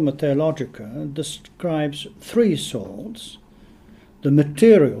the Summa Theologica describes three swords: the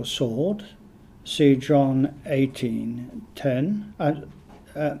material sword, see John 18:10,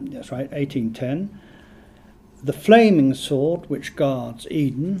 18:10, the flaming sword which guards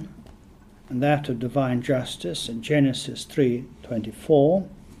Eden, and that of divine justice in Genesis 3:24,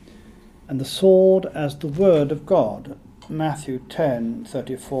 and the sword as the word of God, Matthew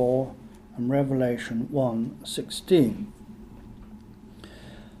 10:34 and Revelation 1:16.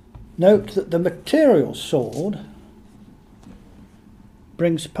 Note that the material sword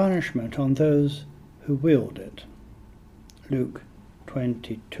brings punishment on those who wield it. Luke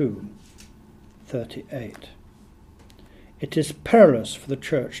 22:38. It is perilous for the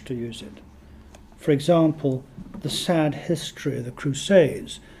Church to use it. For example, the sad history of the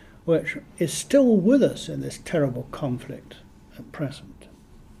Crusades, which is still with us in this terrible conflict at present.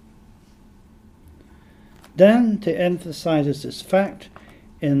 Dante emphasizes this fact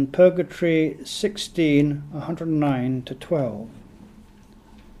in Purgatory 16, 109-12.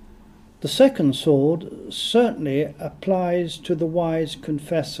 The second sword certainly applies to the wise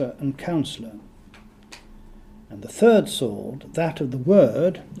confessor and counsellor. And the third sword, that of the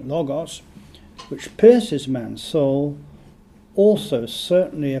word, Logos, which pierces man's soul, also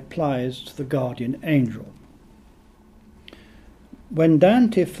certainly applies to the guardian angel. When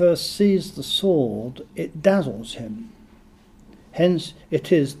Dante first sees the sword, it dazzles him. Hence,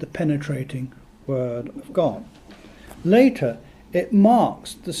 it is the penetrating word of God. Later, it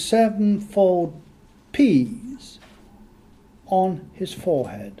marks the sevenfold P's on his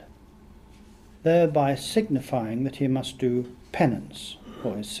forehead, thereby signifying that he must do penance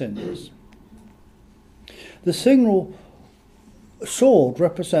for his sins. The single sword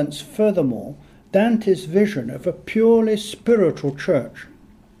represents, furthermore, Dante's vision of a purely spiritual church,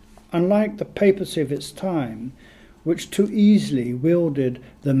 unlike the papacy of its time, which too easily wielded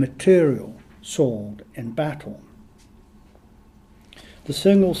the material sword in battle. The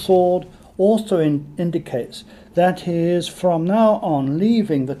single sword also indicates that he is from now on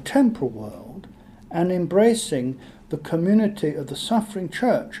leaving the temporal world and embracing the community of the suffering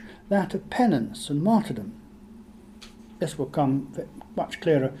church, that of penance and martyrdom. This will come much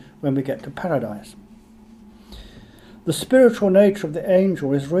clearer when we get to paradise. The spiritual nature of the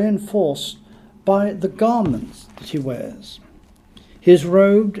angel is reinforced by the garments that he wears. He is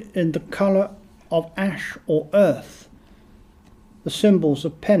robed in the colour of ash or earth, the symbols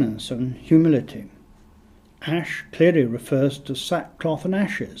of penance and humility. Ash clearly refers to sackcloth and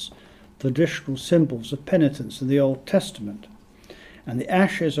ashes, the traditional symbols of penitence in the Old Testament, and the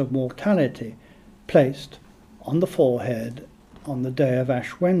ashes of mortality placed on the forehead on the day of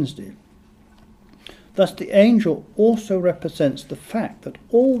Ash Wednesday. Thus the angel also represents the fact that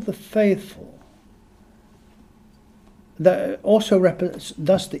all the faithful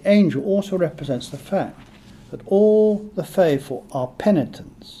thus the angel also represents the fact that all the faithful are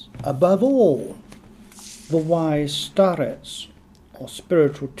penitents, above all the wise starets or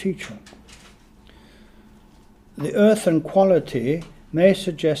spiritual teacher. The earthen quality may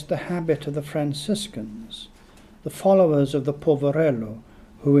suggest the habit of the Franciscans, the followers of the Poverello,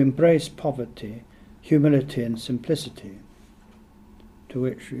 who embrace poverty, humility and simplicity, to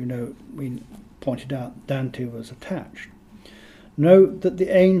which, we pointed out Dante was attached. Note that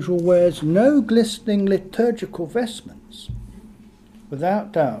the angel wears no glistening liturgical vestments.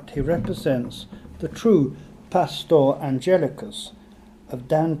 Without doubt, he represents the true Pastor Angelicus of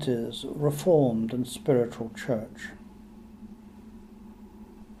Dante's reformed and spiritual church.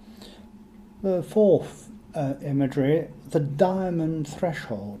 The fourth imagery, the diamond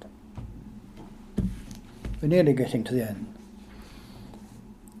threshold. We're nearly getting to the end.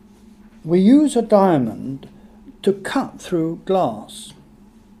 We use a diamond to cut through glass.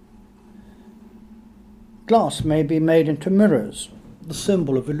 Glass may be made into mirrors, the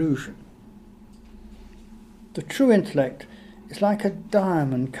symbol of illusion. The true intellect is like a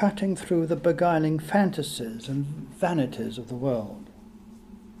diamond cutting through the beguiling fantasies and vanities of the world.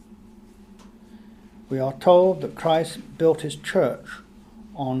 We are told that Christ built his church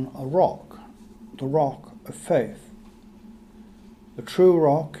on a rock, the rock of faith. The true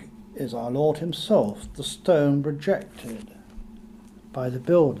rock is our Lord himself, the stone rejected by the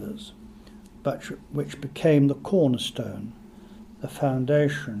builders, but which became the cornerstone, the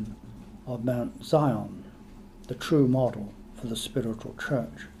foundation of Mount Zion, the true model for the spiritual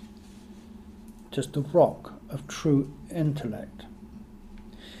church. It is the rock of true intellect.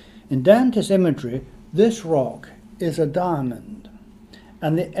 In Dante's imagery, this rock is a diamond,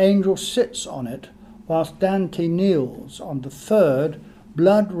 and the angel sits on it whilst Dante kneels on the third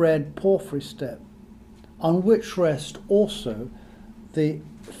blood-red porphyry step, on which rest also the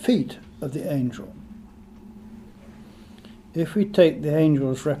feet of the angel. If we take the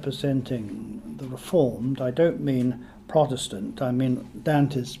angels representing the Reformed, I don't mean Protestant, I mean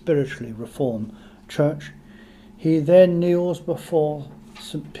Dante's spiritually Reformed church, he then kneels before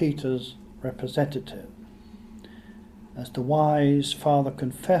St. Peter's representative. As the wise Father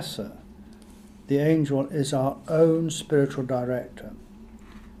Confessor, the angel is our own spiritual director.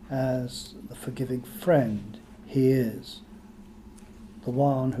 As the forgiving friend, he is the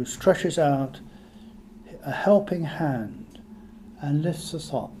one who stretches out a helping hand and lifts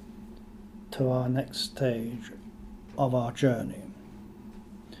us up to our next stage of our journey.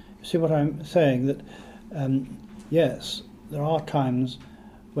 You see what I'm saying? That yes, there are times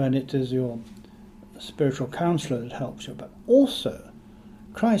when it is your spiritual counselor that helps you, but also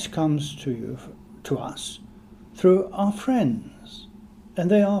Christ comes to you, to us, through our friends, and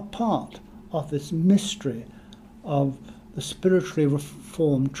they are part of this mystery of the spiritually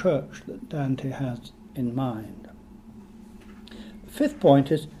reformed church that Dante has in mind. The fifth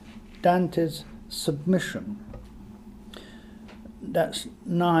point is Dante's submission. That's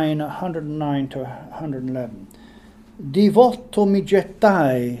 109 to 111. Divoto mi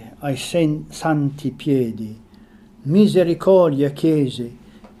gettai ai santi piedi, misericordia chiesi,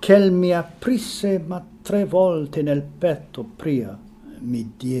 ch'el mi aprisse ma 3 volte nel petto pria mi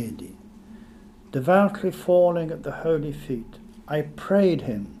diedi. Devoutly falling at the holy feet, I prayed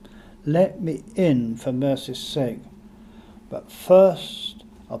him, let me in for mercy's sake, but first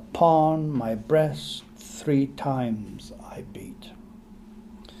upon my breast 3 times I beat.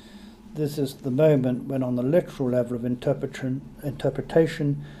 This is the moment when, on the literal level of interpretation,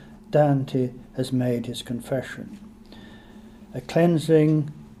 Dante has made his confession, a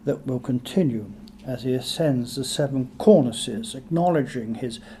cleansing that will continue as he ascends the 7 cornices, acknowledging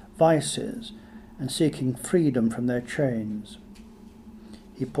his vices and seeking freedom from their chains.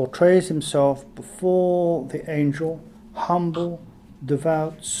 He portrays himself before the angel, humble,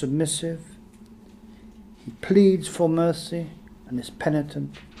 devout, submissive. He pleads for mercy and is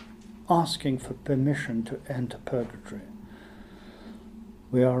penitent, asking for permission to enter purgatory.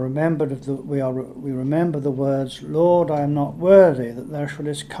 We remember the words, Lord, I am not worthy that thou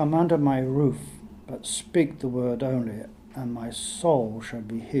shouldest come under my roof, but speak the word only, and my soul shall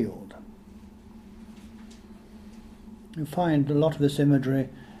be healed. You find a lot of this imagery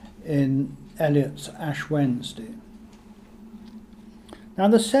in Eliot's Ash Wednesday. Now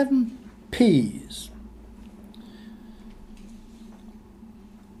the 7 P's.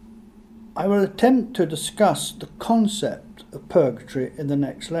 I will attempt to discuss the concept of purgatory in the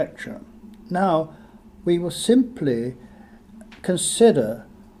next lecture. Now we will simply consider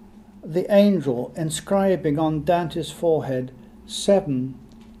the angel inscribing on Dante's forehead 7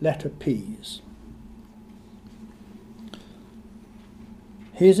 letter P's.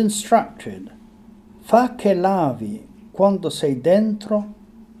 He is instructed, fa che lavi quando sei dentro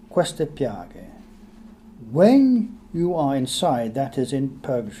queste piaghe. When you are inside, that is in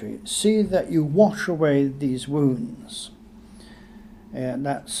purgatory, see that you wash away these wounds.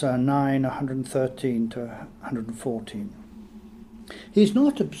 That's 113 to 114. He's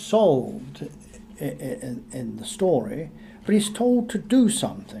not absolved in the story, but he's told to do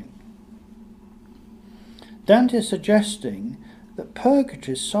something. Dante is suggesting that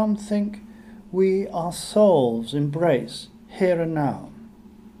purgatory is something we ourselves embrace here and now.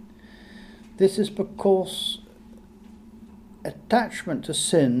 This is because attachment to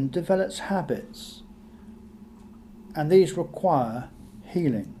sin develops habits, and these require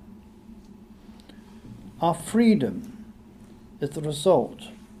healing. Our freedom is the result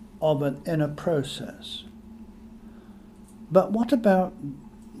of an inner process. But what about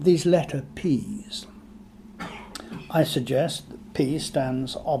these letter P's? I suggest that P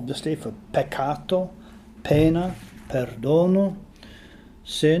stands obviously for peccato, pena, perdono,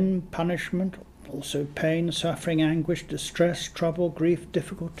 sin, punishment, Also pain, suffering, anguish, distress, trouble, grief,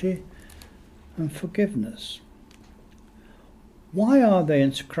 difficulty, and forgiveness. Why are they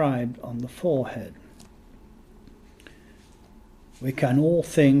inscribed on the forehead? We can all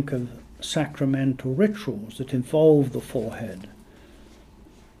think of sacramental rituals that involve the forehead,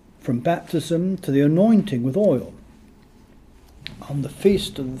 from baptism to the anointing with oil. On the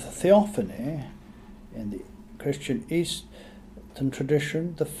feast of the Theophany, in the Christian Eastern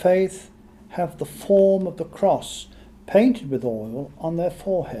tradition, the faith have the form of the cross painted with oil on their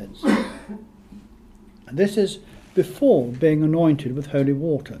foreheads. And this is before being anointed with holy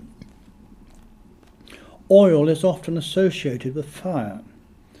water. Oil is often associated with fire.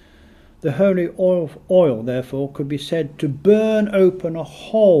 The holy oil, therefore, could be said to burn open a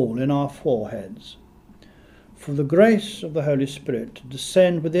hole in our foreheads, for the grace of the Holy Spirit to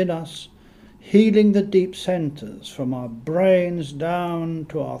descend within us, healing the deep centres from our brains down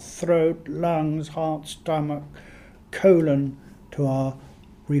to our throat, lungs, heart, stomach, colon, to our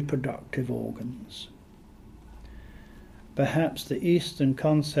reproductive organs. Perhaps the Eastern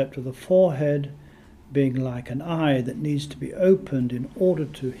concept of the forehead being like an eye that needs to be opened in order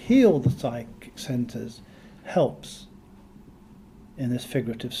to heal the psychic centres helps in this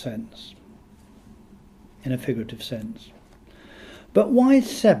figurative sense. But why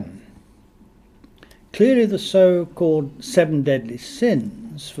 7? Clearly the so-called 7 deadly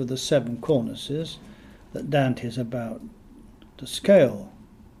sins for the 7 cornices that Dante is about to scale.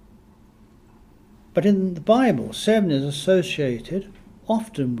 But in the Bible, 7 is associated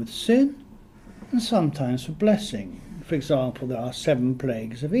often with sin and sometimes with blessing. For example, there are 7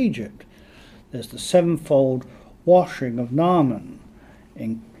 plagues of Egypt. There's the 7-fold washing of Naaman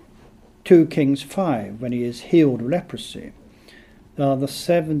in 2 Kings 5 when he is healed of leprosy. There are the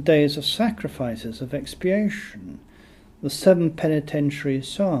 7 days of sacrifices of expiation, the 7 penitentiary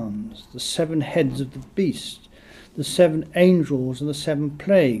psalms, the 7 heads of the beast, the 7 angels and the 7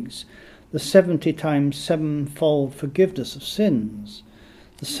 plagues, the 70 times 7-fold forgiveness of sins,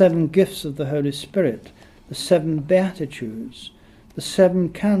 the 7 gifts of the Holy Spirit, the 7 beatitudes, the 7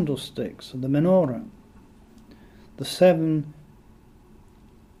 candlesticks of the menorah, the 7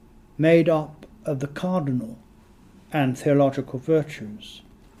 made up of the cardinal and theological virtues,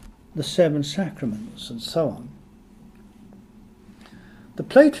 the 7 sacraments, and so on. The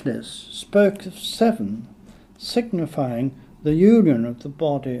Platonists spoke of 7 signifying the union of the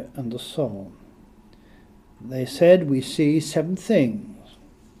body and the soul. They said we see 7 things: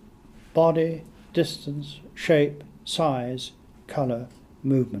 body, distance, shape, size, colour,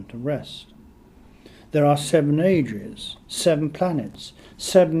 movement and rest. There are 7 ages, 7 planets,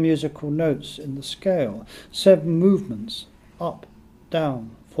 7 musical notes in the scale, 7 movements, up,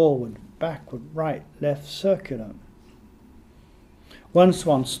 down, forward, backward, right, left, circular. Once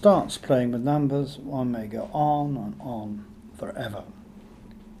one starts playing with numbers, one may go on and on forever.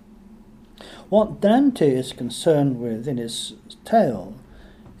 What Dante is concerned with in his tale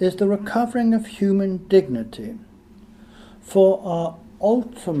is the recovering of human dignity, for our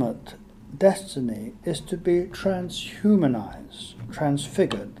ultimate destiny is to be transhumanized,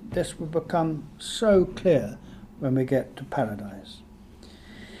 transfigured. This will become so clear when we get to paradise.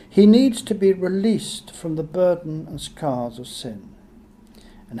 He needs to be released from the burden and scars of sin.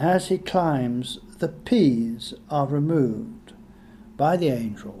 And as he climbs, the P's are removed by the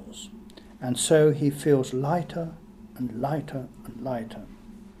angels, and so he feels lighter and lighter and lighter.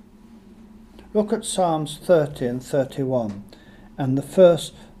 Look at Psalms 30 and 31 and the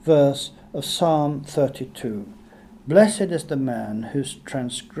first verse of Psalm 32. Blessed is the man whose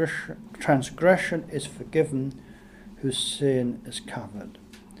transgression is forgiven, whose sin is covered.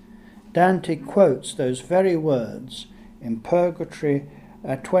 Dante quotes those very words in Purgatory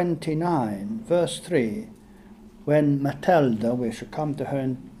 29, verse 3, when Matilda, we shall come to her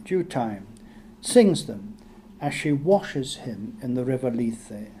in due time, sings them as she washes him in the river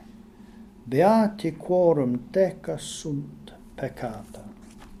Lethe. Beati quorum deca sunt peccata.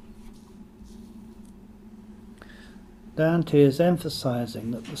 Dante is emphasizing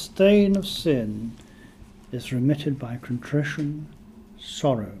that the stain of sin is remitted by contrition,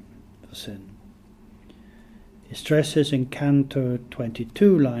 sorrow for sin. He stresses in Canto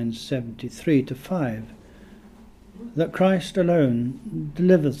 22, lines 73 to 5, that Christ alone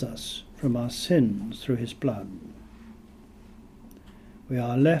delivers us from our sins through his blood. We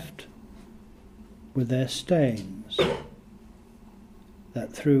are left with their stains,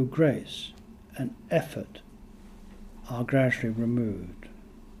 that through grace and effort are gradually removed.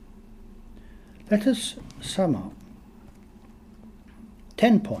 Let us sum up.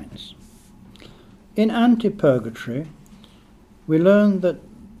 10 points. In Anti-Purgatory, we learn that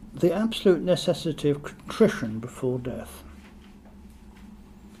the absolute necessity of contrition before death.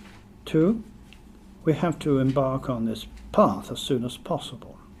 2. We have to embark on this path as soon as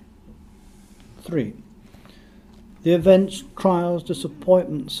possible. 3. The events, trials,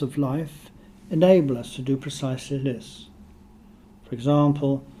 disappointments of life enable us to do precisely this. For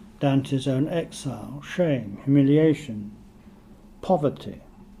example, Dante's own exile, shame, humiliation, poverty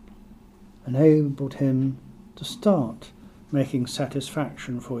enabled him to start making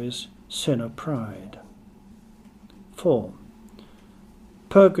satisfaction for his sin of pride. 4.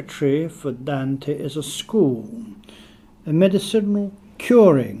 Purgatory for Dante is a school, a medicinal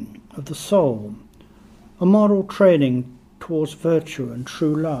curing of the soul, a moral training towards virtue and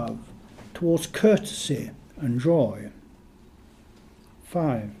true love, towards courtesy and joy.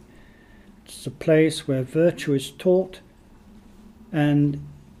 5. It's a place where virtue is taught, and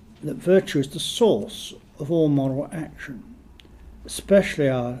that virtue is the source of all moral action, especially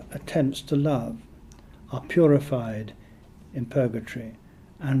our attempts to love, are purified in purgatory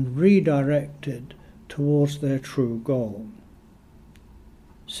and redirected towards their true goal.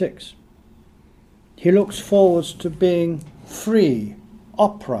 6. He looks forward to being free,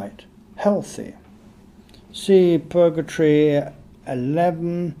 upright, healthy. See Purgatory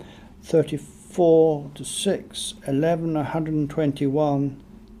 11:34 to 6, 11:121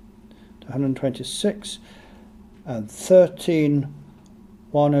 to 126, and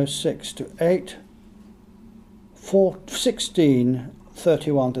 13:106 to 8,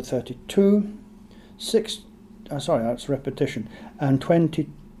 16:31 to 32, that's repetition, and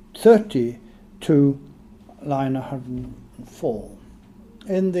 30 to line 104.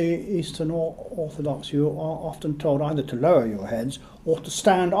 In the Eastern Orthodox, you are often told either to lower your heads or to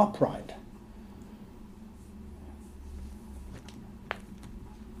stand upright.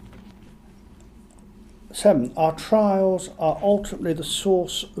 7. Our trials are ultimately the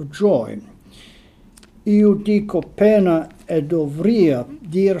source of joy. Io dico pena e dovria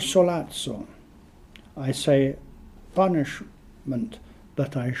dir solazzo. I say punishment,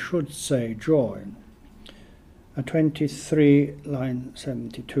 but I should say joy. 23, line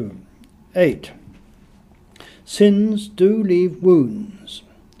 72. 8. Sins do leave wounds,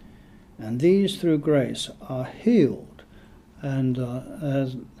 and these through grace are healed, and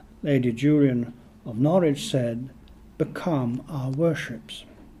as Lady Julian of Norwich said, become our worships.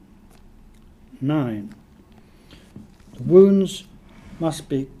 9. The wounds must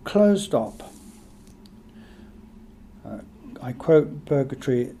be closed up. I quote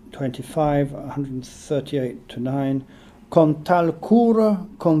Purgatory 25, 138 to 9. Con tal cura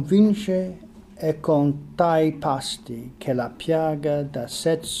convince e con tai pasti che la piaga da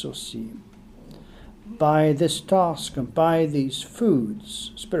sezzo si. By this task and by these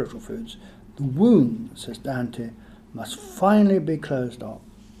foods, spiritual foods, the wound, says Dante, must finally be closed up.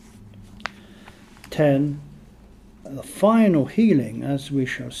 10. The final healing, as we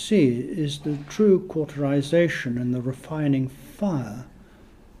shall see, is the true cauterization and the refining fire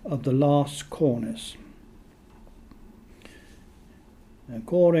of the last cornice.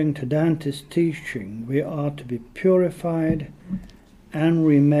 According to Dante's teaching, we are to be purified and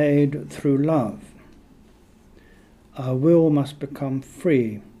remade through love. Our will must become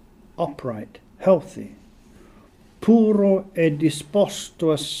free, upright, healthy, puro e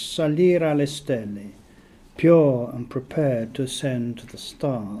disposto a salire alle stelle, pure and prepared to ascend to the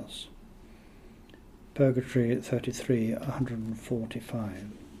stars. Purgatory 33,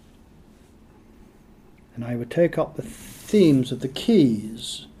 145. And I would take up the themes of the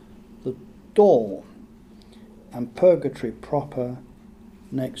keys, the door, and Purgatory proper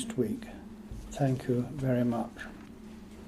next week. Thank you very much.